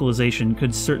 like, localization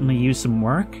could certainly use some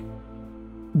work,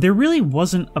 there really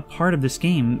wasn't a part of this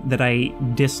game that I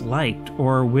disliked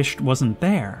or wished wasn't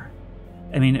there.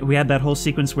 I mean, we had that whole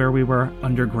sequence where we were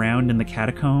underground in the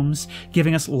catacombs,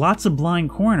 giving us lots of blind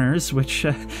corners, which,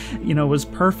 you know, was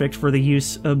perfect for the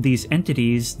use of these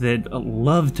entities that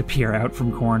love to peer out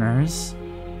from corners.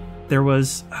 There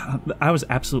was... I was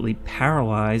absolutely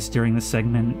paralyzed during the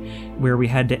segment where we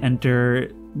had to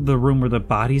enter the room where the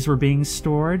bodies were being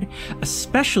stored,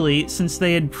 especially since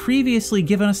they had previously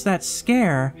given us that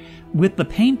scare with the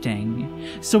painting,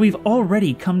 so we've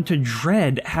already come to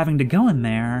dread having to go in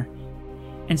there.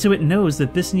 And so it knows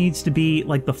that this needs to be,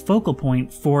 like, the focal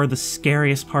point for the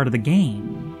scariest part of the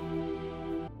game.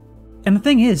 And the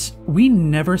thing is, we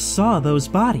never saw those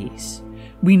bodies.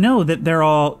 We know that they're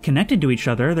all connected to each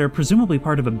other, they're presumably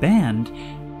part of a band,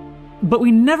 but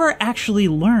we never actually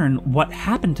learn what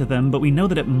happened to them, but we know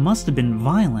that it must have been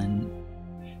violent.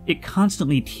 It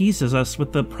constantly teases us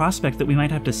with the prospect that we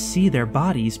might have to see their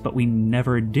bodies, but we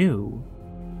never do.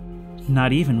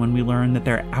 Not even when we learn that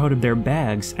they're out of their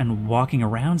bags and walking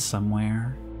around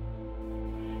somewhere.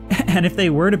 And if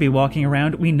they were to be walking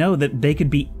around, we know that they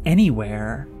could be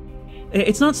anywhere.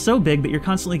 It's not so big that you're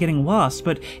constantly getting lost,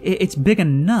 but it's big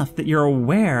enough that you're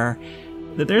aware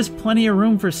that there's plenty of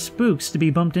room for spooks to be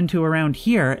bumped into around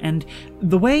here, and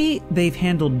the way they've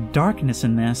handled darkness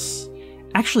in this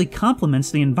actually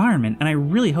complements the environment, and I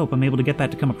really hope I'm able to get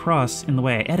that to come across in the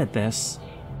way I edit this.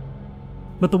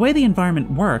 But the way the environment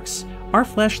works, our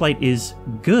flashlight is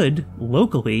good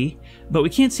locally, but we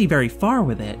can't see very far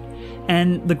with it.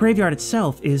 And the graveyard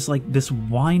itself is like this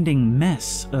winding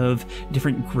mess of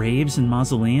different graves and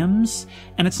mausoleums.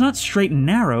 And it's not straight and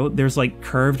narrow, there's like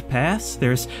curved paths,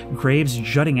 there's graves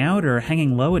jutting out or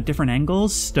hanging low at different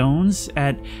angles, stones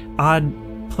at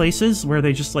odd places where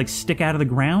they just like stick out of the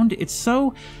ground. It's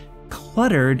so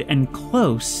cluttered and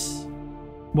close,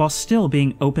 while still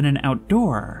being open and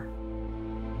outdoor.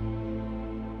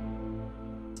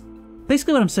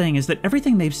 Basically what I'm saying is that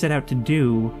everything they've set out to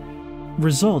do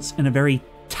results in a very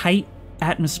tight,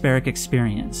 atmospheric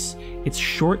experience. It's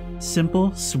short,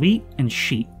 simple, sweet, and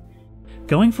chic.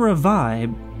 Going for a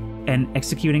vibe and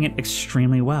executing it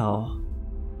extremely well.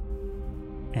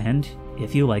 And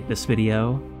if you like this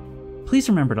video, please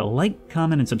remember to like,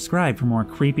 comment, and subscribe for more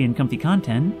creepy and comfy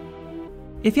content.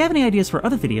 If you have any ideas for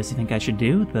other videos you think I should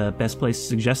do, the best place to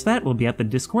suggest that will be at the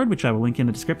Discord, which I will link in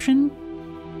the description.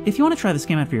 If you want to try this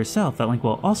game out for yourself, that link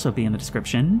will also be in the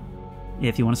description.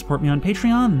 If you want to support me on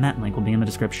Patreon, that link will be in the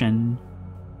description.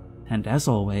 And as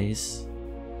always,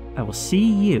 I will see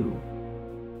you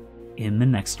in the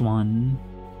next one.